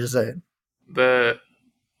on him. I'm just saying. The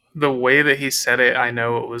way that he said it, I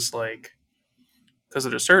know it was like, because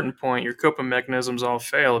at a certain point, your coping mechanisms all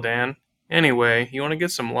fail, Dan. Anyway, you want to get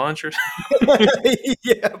some lunch or something?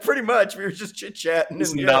 Yeah, pretty much. We were just chit chatting.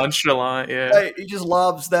 Just nonchalant, yeah. Right, he just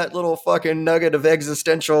lobs that little fucking nugget of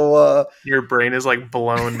existential. Your brain is like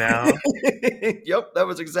blown now. Yep, that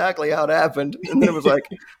was exactly how it happened. And then it was like,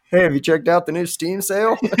 "Hey, have you checked out the new Steam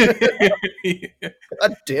sale?"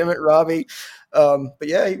 God damn it, Robbie. But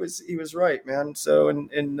yeah, he was right, man. So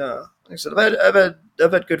and like I said,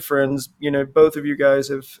 I've had good friends. You know, both of you guys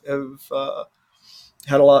have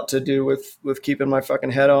had a lot to do with keeping my fucking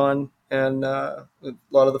head on, and a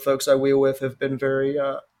lot of the folks I wheel with have been very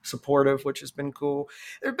supportive, which has been cool.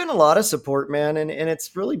 There's been a lot of support, man, and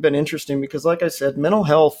it's really been interesting because, like I said, mental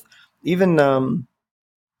health, even the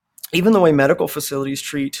way medical facilities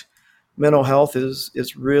treat mental health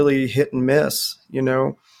is really hit and miss. You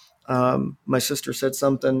know, my sister said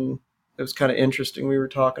something that was kind of interesting. We were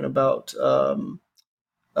talking about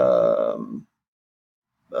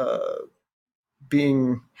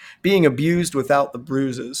being abused without the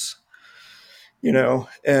bruises, you know,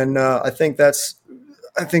 and I think that's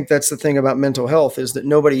the thing about mental health is that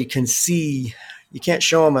nobody can see. You can't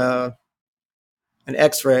show them an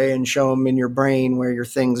X-ray and show them in your brain where your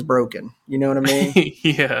thing's broken. You know what I mean?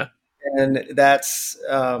 Yeah. And that's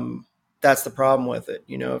the problem with it.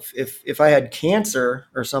 You know, if I had cancer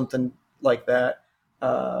or something like that,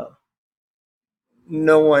 no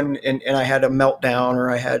one, and I had a meltdown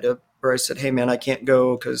or I said, "Hey man, I can't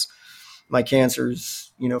go because my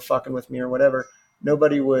cancer's, you know, fucking with me," or whatever.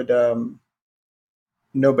 Nobody would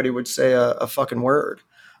say a fucking word.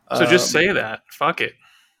 So just say that. Fuck it.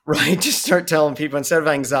 Right. Just start telling people, instead of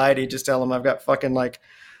anxiety, just tell them I've got fucking like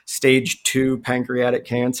stage 2 pancreatic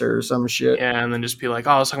cancer or some shit. Yeah, and then just be like,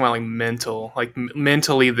 "Oh, I was talking about like mental. Like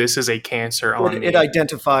mentally, this is a cancer on me." It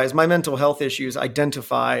identifies my mental health issues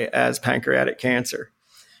identify as pancreatic cancer.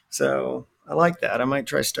 So I like that. I might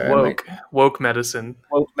try starting woke medicine.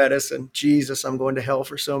 Woke medicine. Jesus, I'm going to hell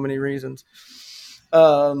for so many reasons.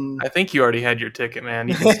 I think you already had your ticket, man.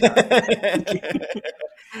 You can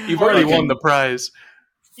You've already won the prize.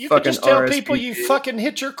 You could just tell people you fucking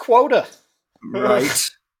hit your quota. Right.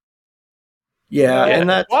 Yeah, and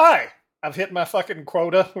that's why I've hit my fucking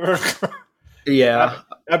quota. Yeah.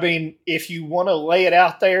 I mean, if you want to lay it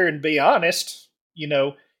out there and be honest, you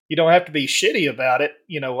know, you don't have to be shitty about it,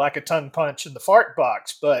 you know, like a tongue punch in the fart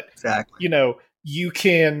box. But, exactly, you know, you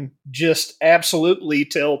can just absolutely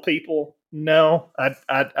tell people, no,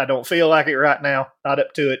 I don't feel like it right now. Not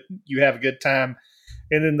up to it. You have a good time.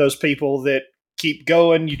 And then those people that keep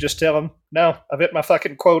going, you just tell them, no, I've hit my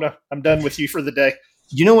fucking quota. I'm done with you for the day.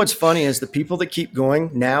 You know what's funny is the people that keep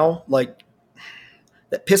going now, like,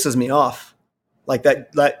 that pisses me off. Like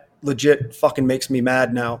that legit fucking makes me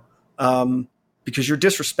mad now. Because you're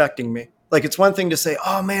disrespecting me. Like, it's one thing to say,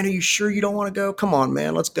 "Oh man, are you sure you don't want to go? Come on,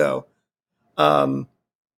 man, let's go."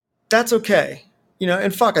 That's okay. You know,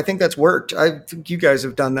 and fuck, I think that's worked. I think you guys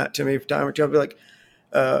have done that to me time or two. I'll be like,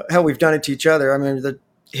 hell, we've done it to each other. I mean,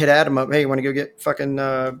 hit Adam up. "Hey, you want to go get fucking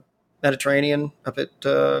Mediterranean up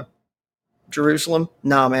at Jerusalem?"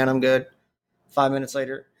 "Nah, man, I'm good." 5 minutes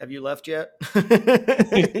later, "Have you left yet?"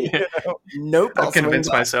 You know? Nope. I've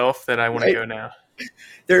convinced myself that I want to go now.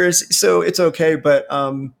 So it's okay, but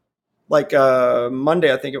like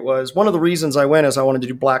Monday, I think it was, one of the reasons I went is I wanted to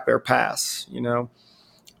do Black Bear Pass, you know.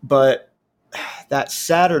 But that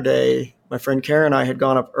Saturday, my friend Karen and I had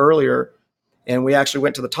gone up earlier, and we actually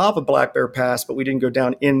went to the top of Black Bear Pass, but we didn't go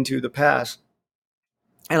down into the pass.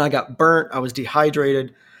 And I got burnt. I was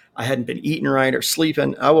dehydrated. I hadn't been eating right or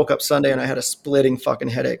sleeping. I woke up Sunday and I had a splitting fucking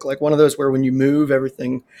headache, like one of those where when you move,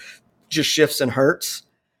 everything just shifts and hurts.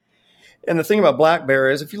 And the thing about Black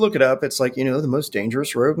Bear is, if you look it up, it's like, you know, the most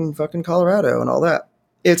dangerous road in fucking Colorado and all that.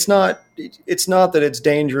 It's not that it's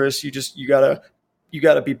dangerous. You gotta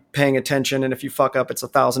be paying attention. And if you fuck up, it's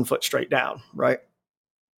 1,000 foot straight down. Right.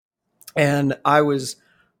 And I was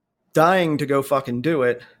dying to go fucking do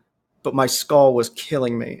it, but my skull was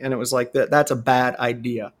killing me. And it was like, that's a bad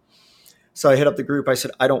idea. So I hit up the group. I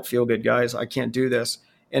said, "I don't feel good, guys. I can't do this."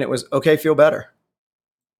 And it was, "Okay, feel better."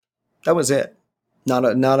 That was it. Not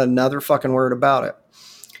another fucking word about it.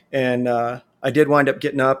 And I did wind up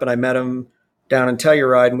getting up, and I met him down in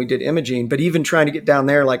Telluride, and we did imaging. But even trying to get down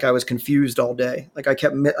there, like, I was confused all day. Like I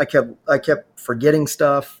kept forgetting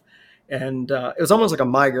stuff, and it was almost like a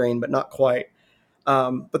migraine, but not quite.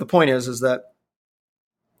 But the point is that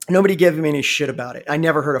nobody gave me any shit about it. I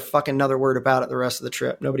never heard a fucking another word about it the rest of the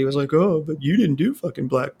trip. Nobody was like, "Oh, but you didn't do fucking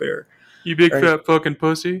Black Bear, you big fat fucking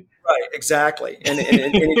pussy." Right, exactly. And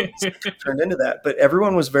it turned into that. But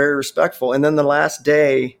everyone was very respectful. And then the last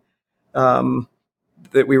day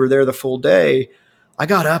that we were there, the full day, I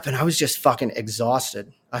got up and I was just fucking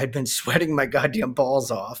exhausted. I had been sweating my goddamn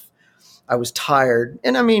balls off. I was tired.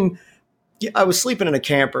 And I mean, I was sleeping in a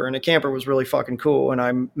camper, and a camper was really fucking cool. And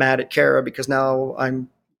I'm mad at Kara because now I'm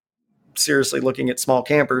seriously looking at small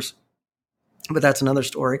campers. But that's another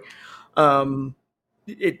story.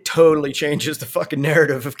 It totally changes the fucking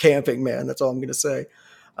narrative of camping, man. That's all I'm going to say.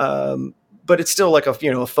 But it's still like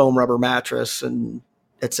a foam rubber mattress and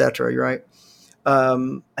et cetera. Right.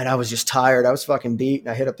 And I was just tired. I was fucking beat. And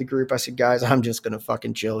I hit up the group. I said, guys, I'm just going to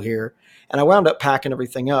fucking chill here. And I wound up packing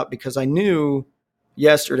everything up because I knew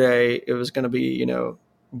yesterday it was going to be,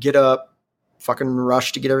 get up, fucking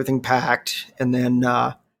rush to get everything packed. And then,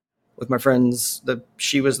 with my friends,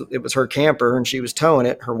 it was her camper and she was towing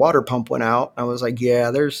it. Her water pump went out. I was like, yeah,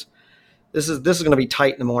 this is going to be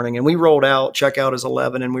tight in the morning. And we rolled out, checkout is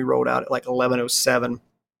 11, and we rolled out at like 11:07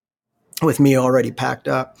 with me already packed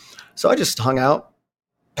up. So I just hung out,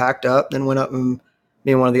 packed up, then went up, and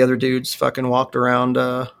me and one of the other dudes fucking walked around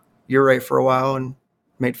Ouray for a while and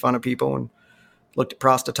made fun of people and looked at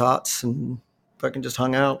prostitutes and fucking just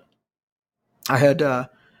hung out. I had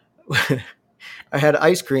I had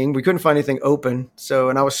ice cream. We couldn't find anything open,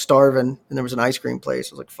 and I was starving, and there was an ice cream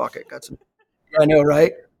place. I was like, "Fuck it, got some." Yeah, I know,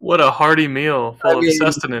 right? What a hearty meal full of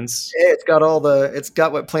sustenance. It's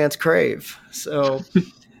got what plants crave. So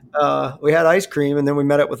we had ice cream, and then we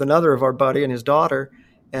met up with another of our buddy and his daughter,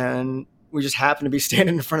 and we just happened to be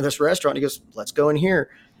standing in front of this restaurant. He goes, "Let's go in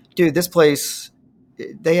here." Dude, this place,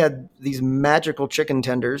 they had these magical chicken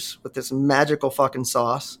tenders with this magical fucking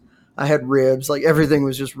sauce. I had ribs, like everything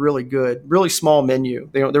was just really good. Really small menu.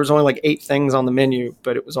 There was only like 8 things on the menu,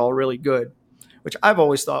 but it was all really good, which I've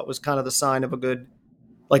always thought was kind of the sign of a good,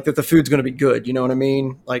 like that the food's going to be good. You know what I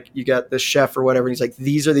mean? Like you got this chef or whatever, and he's like,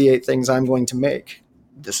 these are the 8 things I'm going to make.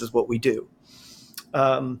 This is what we do.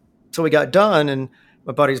 So we got done, and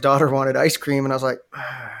my buddy's daughter wanted ice cream, and I was like,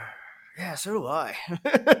 yeah, so do I.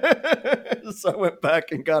 So I went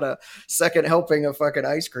back and got a second helping of fucking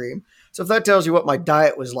ice cream. So if that tells you what my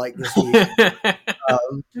diet was like this week,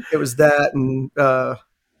 it was that. And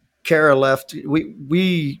Kara left.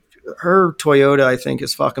 Her Toyota, I think,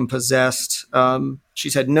 is fucking possessed.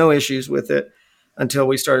 She's had no issues with it until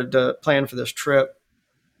we started to plan for this trip.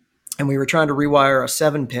 And we were trying to rewire a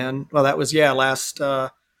 7-pin. Well, that was, last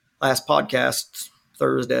podcast,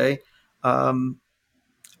 Thursday.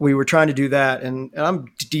 We were trying to do that, and I'm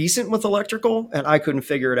decent with electrical, and I couldn't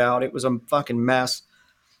figure it out. It was a fucking mess.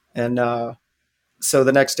 And so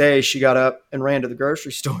the next day she got up and ran to the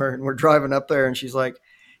grocery store, and we're driving up there, and she's like,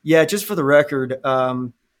 yeah, just for the record,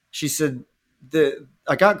 she said,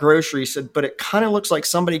 I got groceries, but it kind of looks like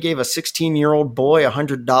somebody gave a 16-year-old boy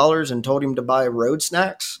 $100 and told him to buy road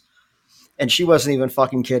snacks. And she wasn't even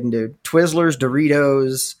fucking kidding, dude. Twizzlers,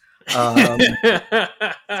 Doritos,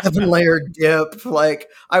 7-layer dip. Like,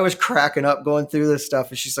 I was cracking up going through this stuff.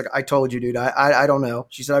 And she's like, I told you, dude, I don't know.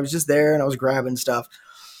 She said, I was just there and I was grabbing stuff.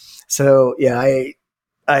 So yeah, I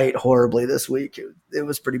ate horribly this week. It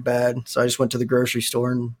was pretty bad. So I just went to the grocery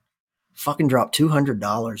store and fucking dropped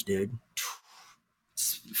 $200, dude.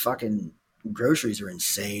 Fucking groceries are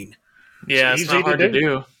insane. Yeah, it's not hard to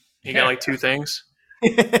do. You got like 2 things.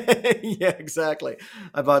 Yeah, exactly.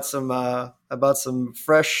 I bought some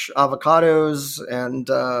fresh avocados and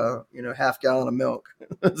half gallon of milk.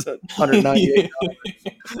 It's $198.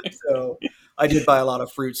 So I did buy a lot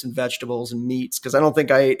of fruits and vegetables and meats because I don't think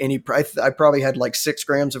I ate any. I probably had like 6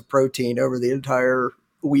 grams of protein over the entire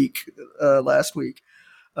week last week.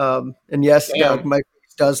 And yes, my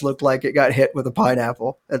face does look like it got hit with a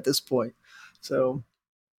pineapple at this point. So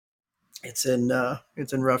it's in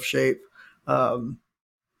rough shape.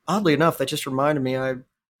 Oddly enough, that just reminded me, I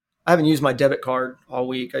haven't used my debit card all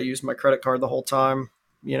week. I used my credit card the whole time,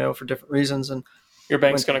 for different reasons. And your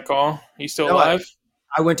bank's going to call. You still alive?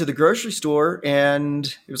 I went to the grocery store and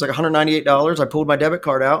it was like $198. I pulled my debit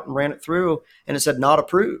card out and ran it through and it said not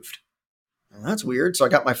approved. And that's weird. So I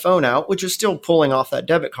got my phone out, which is still pulling off that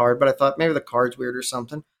debit card, but I thought maybe the card's weird or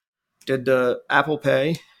something. Did the Apple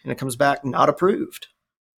Pay and it comes back not approved.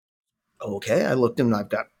 Okay. I looked and I've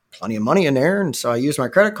got plenty of money in there. And so I used my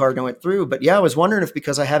credit card and I went through. But yeah, I was wondering if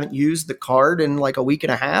because I haven't used the card in like a week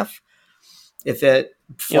and a half, if it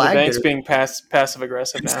flagged the bank's being passive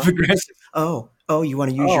aggressive now. Aggressive. Oh, you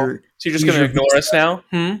want to use your... So you're just going to ignore us now?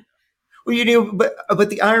 Well, but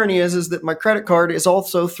the irony is that my credit card is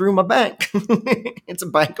also through my bank. It's a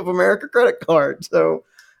Bank of America credit card. So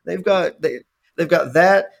they've got that.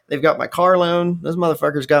 They've got my car loan. Those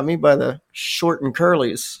motherfuckers got me by the short and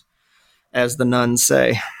curlies, as the nuns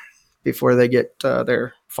say, before they get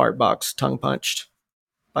their fart box tongue punched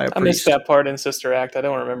by a priest. I missed that part in Sister Act. I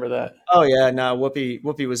don't remember that. Oh yeah, no,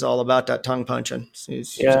 Whoopi was all about that tongue punching. I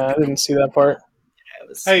didn't see that part.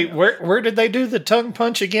 Hey, where did they do the tongue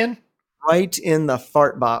punch again? right in the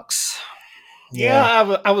fart box.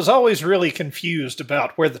 Yeah, I was always really confused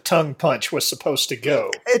about where the tongue punch was supposed to go.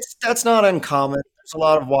 That's not uncommon. There's a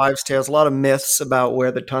lot of wives' tales, a lot of myths about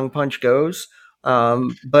where the tongue punch goes.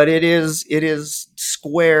 But it is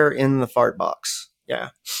square in the fart box.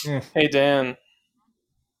 Yeah. Hey Dan,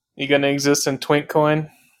 you gonna exist in Twink Coin?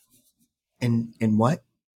 In what?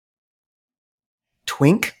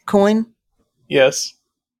 Twink coin? Yes.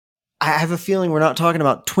 I have a feeling we're not talking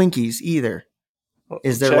about Twinkies either.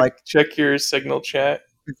 Is there check your signal chat?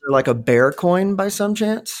 Is there like a bear coin by some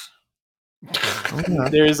chance? Yeah.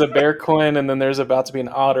 There's a bear coin, and then there's about to be an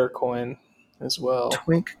otter coin as well.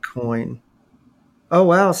 Twink coin. Oh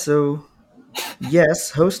wow! So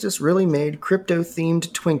yes, Hostess really made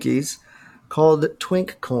crypto-themed Twinkies called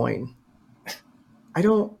Twink coin. I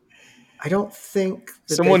don't think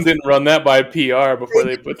that someone didn't run that by PR before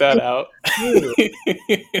they put that out.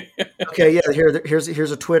 Okay, yeah.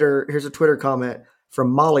 Here's a Twitter comment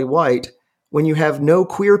from Molly White. When you have no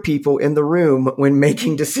queer people in the room when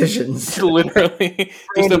making decisions, literally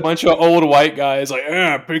just a bunch of old white guys like,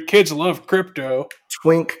 but kids love crypto.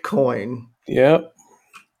 Twink coin. Yep.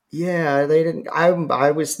 Yeah, they didn't.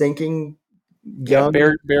 I was thinking young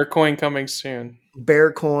bear coin coming soon.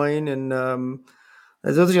 Bear coin and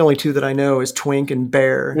those are the only two that I know is Twink and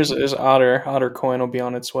Bear. There's Otter. Otter coin will be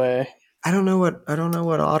on its way. I don't know what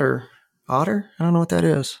Otter. Otter? I don't know what that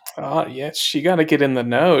is. Yes, you got to get in the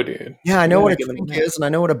know, dude. Yeah, I know what a twink is, and I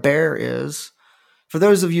know what a bear is. For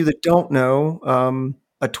those of you that don't know,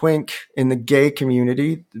 a twink in the gay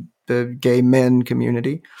community, the gay men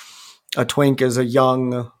community, a twink is a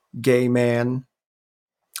young gay man,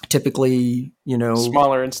 typically,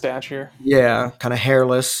 smaller in stature. Yeah, kind of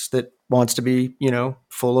hairless that wants to be,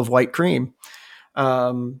 full of white cream.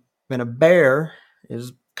 And a bear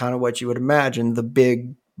is kind of what you would imagine, the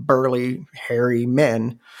big, burly, hairy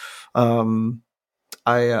men.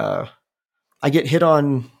 I get hit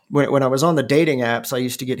on when I was on the dating apps. I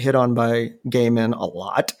used to get hit on by gay men a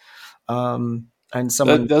lot. And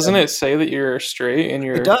someone doesn't it say that you're straight and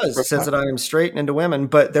you're it does. It says that I am straight and into women.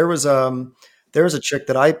 But there was a chick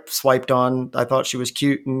that I swiped on. I thought she was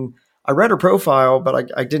cute, and I read her profile,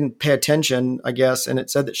 but I didn't pay attention, I guess. And it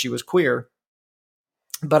said that she was queer.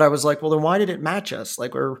 But I was like, well, then why did it match us?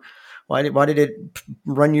 Like, why did it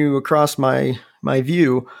run you across my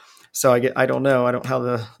view? So I don't know. I don't know how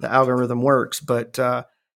the algorithm works, but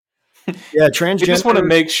yeah, transgender. You just want to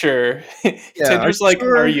make sure. Yeah, Tinder's like,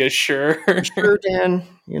 sure? Are you sure? Sure, Dan.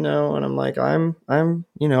 And I'm like, I'm I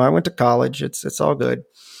went to college. It's all good.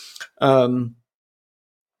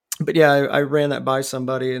 But yeah, I ran that by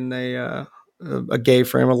somebody, and they a gay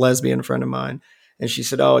friend, a lesbian friend of mine. And she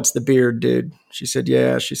said, "Oh, it's the beard, dude." She said,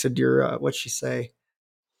 "Yeah." She said, "You're what'd she say?"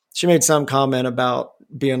 She made some comment about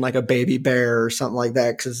being like a baby bear or something like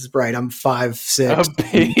that. Because right, I'm 5'6". A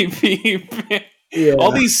baby bear. Yeah.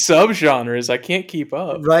 All these subgenres, I can't keep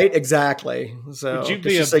up. Right, exactly. So would you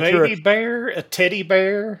be a baby bear, a teddy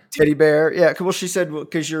bear? Teddy bear, yeah. Well, she said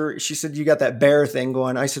she said you got that bear thing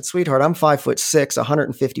going. I said, sweetheart, I'm 5'6",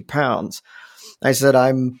 150 pounds. I said,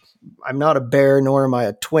 I'm not a bear, nor am I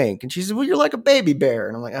a twink. And she said, well, you're like a baby bear.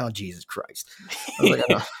 And I'm like, oh, Jesus Christ. I was like,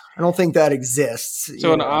 I don't think that exists.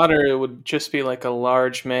 So an otter would just be like a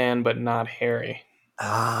large man, but not hairy.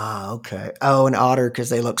 Ah, okay. Oh, an otter because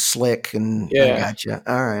they look slick and yeah. I gotcha.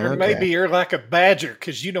 All right. Or maybe you're like a badger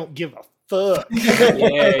because you don't give a fuck.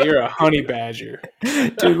 Yeah, you're a honey badger.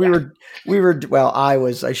 Dude, we were well,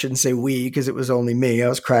 I shouldn't say we because it was only me. I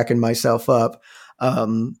was cracking myself up.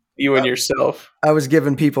 You and yourself. I was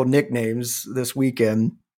giving people nicknames this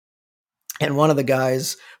weekend. And one of the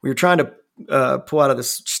guys, we were trying to pull out of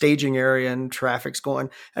this staging area and traffic's going.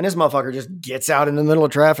 And this motherfucker just gets out in the middle of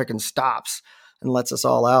traffic and stops and lets us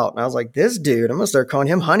all out. And I was like, this dude, I'm going to start calling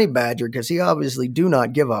him Honey Badger because he obviously do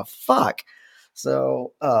not give a fuck.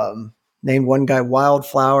 So named one guy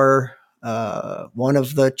Wildflower. One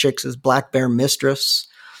of the chicks is Black Bear Mistress.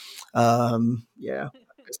 Yeah,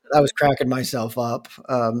 I was cracking myself up.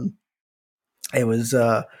 It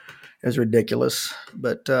was ridiculous.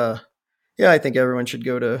 But yeah, I think everyone should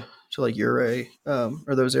go to like Ouray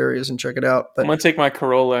or those areas and check it out. But I'm going to take my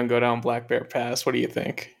Corolla and go down Black Bear Pass. What do you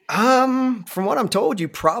think? From what I'm told, you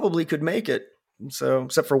probably could make it. So,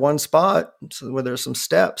 except for one spot where there's some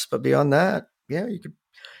steps, but beyond that, yeah,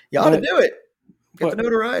 you ought to do it. Get the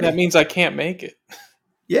notoriety. That means I can't make it.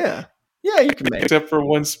 Yeah, you can make it. Except for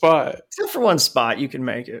one spot. Except for one spot, you can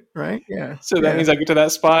make it, right? Yeah. So that means I get to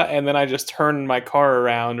that spot, and then I just turn my car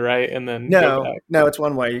around, right? And then no, it's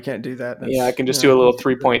one way. You can't do that. I can just do a little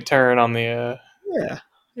 3-point turn on the. Yeah,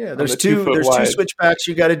 Yeah, on there's the two 2 foot there's two wide. switchbacks.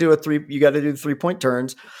 You got to do 3-point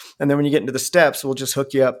turns, and then when you get into the steps, we'll just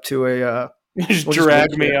hook you up to a. You just We'll just drag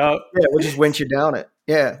winch me you. up. Yeah, we'll just winch you down it.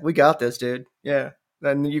 Yeah, we got this, dude. Yeah,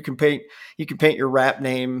 and you can paint your rap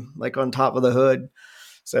name like on top of the hood.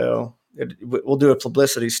 So we'll do a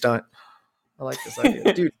publicity stunt. I like this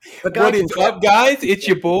idea, dude. But What is up, guys? It's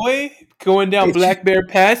your boy going down It's Black Bear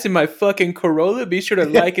Pass in my fucking Corolla. Be sure to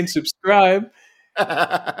like and subscribe.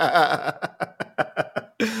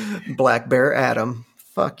 Black Bear Adam.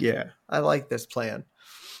 Fuck yeah, I like this plan.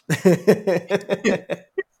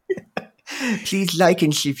 Please like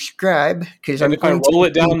and subscribe because And if I roll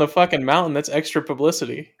it down the fucking mountain, that's extra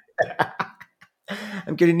publicity.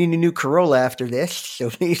 I'm gonna need a new Corolla after this, so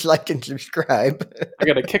please like and subscribe. I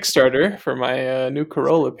got a Kickstarter for my new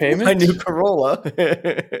Corolla payment. My new Corolla.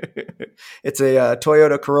 It's a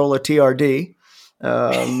Toyota Corolla TRD.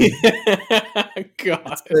 God.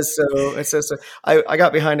 It says so. I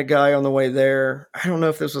got behind a guy on the way there. I don't know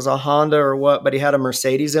if this was a Honda or what, but he had a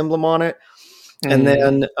Mercedes emblem on it. And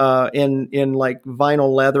then in like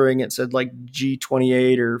vinyl leathering, it said like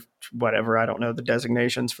G28 or whatever. I don't know the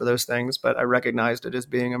designations for those things, but I recognized it as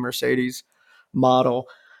being a Mercedes model.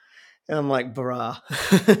 And I'm like, brah,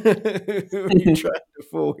 who are you trying to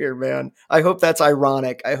fool here, man? I hope that's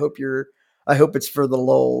ironic. I hope it's for the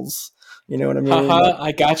lulz. You know what I mean? Haha,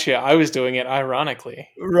 I got you. I was doing it ironically.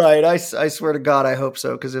 Right. I swear to God, I hope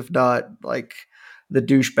so. Because if not, like the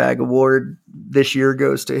douchebag award this year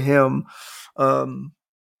goes to him.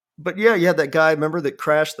 But yeah, that guy, remember that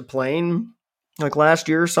crashed the plane like last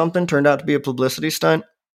year or something, turned out to be a publicity stunt.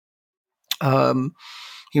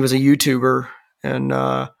 He was a YouTuber and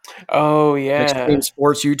oh yeah, extreme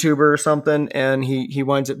sports YouTuber or something, and he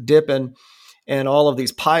winds up dipping, and all of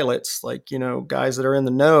these pilots, like, you know, guys that are in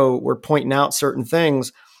the know, were pointing out certain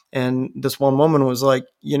things, and this one woman was like,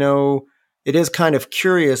 you know, it is kind of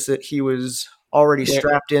curious that he was already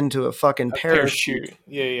strapped into a fucking parachute.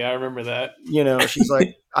 Yeah, I remember that. You know, she's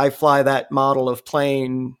like, I fly that model of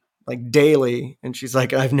plane like daily, and she's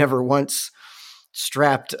like, I've never once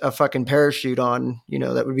strapped a fucking parachute on. You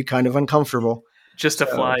know, that would be kind of uncomfortable. Just to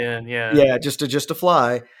fly in, yeah. Yeah, just to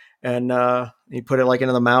fly. And he put it like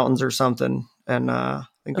into the mountains or something. And I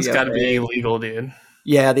think That's got to be illegal, dude.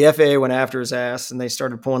 Yeah, the FAA went after his ass, and they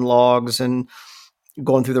started pulling logs and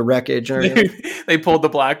going through the wreckage. They pulled the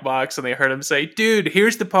black box, and they heard him say, "Dude,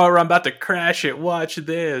 here's the part where I'm about to crash it. Watch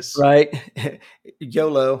this." Right,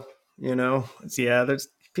 YOLO. You know, there's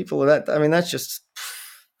people that. I mean, that's just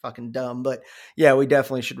fucking dumb. But yeah, we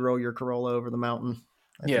definitely should roll your Corolla over the mountain.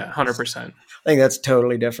 Yeah, 100%. I think that's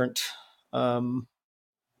totally different.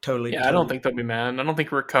 Totally. Yeah, I don't think they'll be mad. I don't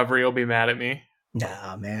think Recovery will be mad at me.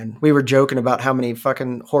 Nah, man. We were joking about how many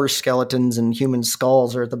fucking horse skeletons and human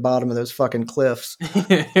skulls are at the bottom of those fucking cliffs.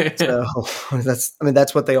 So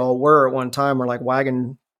that's what they all were at one time. Were like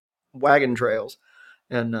wagon trails,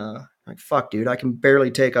 and like fuck, dude, I can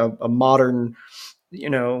barely take a modern, you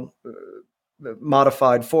know,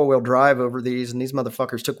 modified 4-wheel drive over these, and these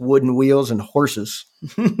motherfuckers took wooden wheels and horses.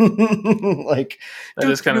 Like that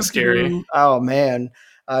is kind of scary. Oh man.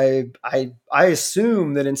 I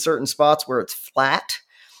assume that in certain spots where it's flat,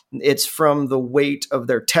 it's from the weight of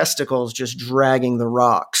their testicles just dragging the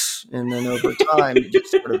rocks, and then over time it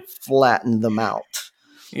just sort of flattened them out.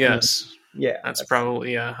 Yes. Yeah. That's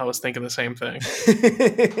probably, I was thinking the same thing.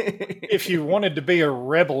 If you wanted to be a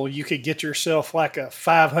rebel, you could get yourself like a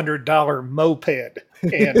 $500 moped.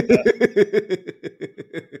 And,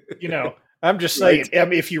 you know, I'm just saying, I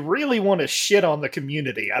mean, if you really want to shit on the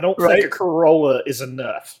community, I don't think a Corolla is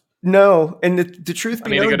enough. No, and the truth I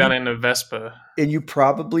need to go down in a Vespa. And you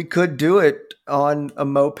probably could do it on a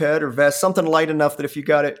moped or vest, something light enough that if you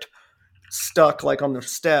got it stuck like on the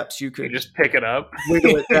steps, you could just pick it up,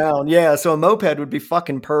 wiggle it down. Yeah, so a moped would be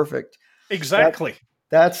fucking perfect. Exactly.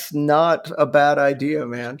 That's not a bad idea,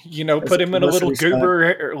 man. You know, put him in a little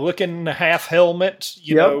goober-looking half helmet.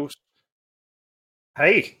 You know,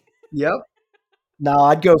 hey. Yep. No,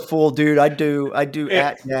 I'd go full, dude. I'd do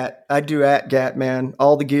AT-GAT. I'd do AT-GAT, man.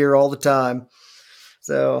 All the gear, all the time.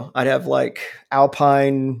 So I'd have like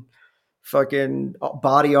Alpine fucking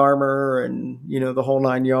body armor and, you know, the whole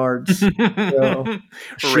 9 yards. So,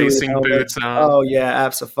 racing boots on. Oh yeah,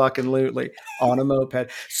 absolutely. On a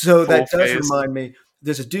moped. So that does remind me.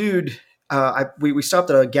 There's a dude. We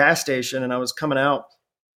stopped at a gas station, and I was coming out,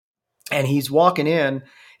 and he's walking in.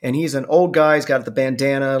 And he's an old guy. He's got the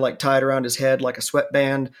bandana like tied around his head like a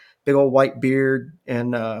sweatband, big old white beard,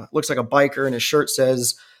 and looks like a biker. And his shirt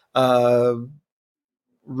says,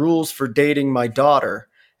 "Rules for dating my daughter."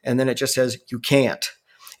 And then it just says, "You can't."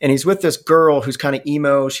 And he's with this girl who's kind of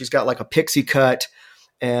emo. She's got like a pixie cut,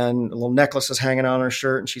 and a little necklace is hanging on her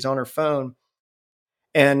shirt, and she's on her phone.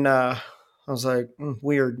 And I was like,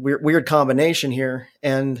 weird combination here.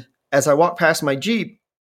 And as I walked past my Jeep,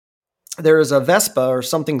 there is a Vespa or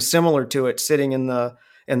something similar to it sitting in the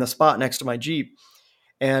spot next to my Jeep.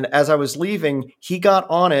 And as I was leaving, he got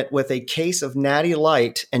on it with a case of Natty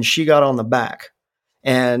Light, and she got on the back.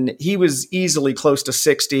 And he was easily close to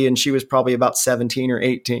 60, and she was probably about 17 or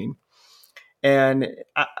 18. And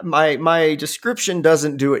my description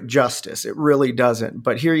doesn't do it justice. It really doesn't.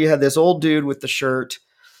 But here you had this old dude with the shirt,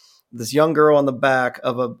 this young girl on the back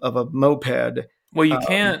of a moped. Well, you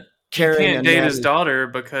can't date his daughter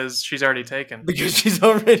because she's already taken. Because she's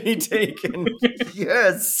already taken.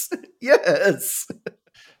 Yes.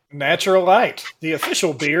 Natural Light, the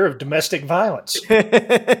official beer of domestic violence.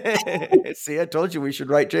 See, I told you we should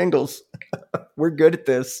write jingles. We're good at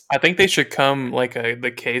this. I think they should come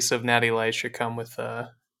the case of Natty Light should come with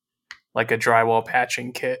like a drywall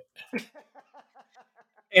patching kit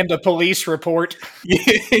and a police report.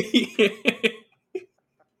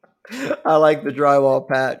 I like the drywall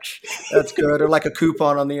patch. That's good. Or like a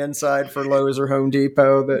coupon on the inside for Lowe's or Home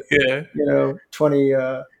Depot that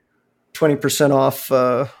 20%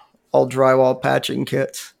 off all drywall patching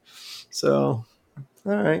kits. So,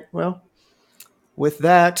 all right. Well, with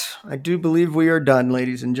that, I do believe we are done,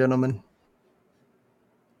 ladies and gentlemen.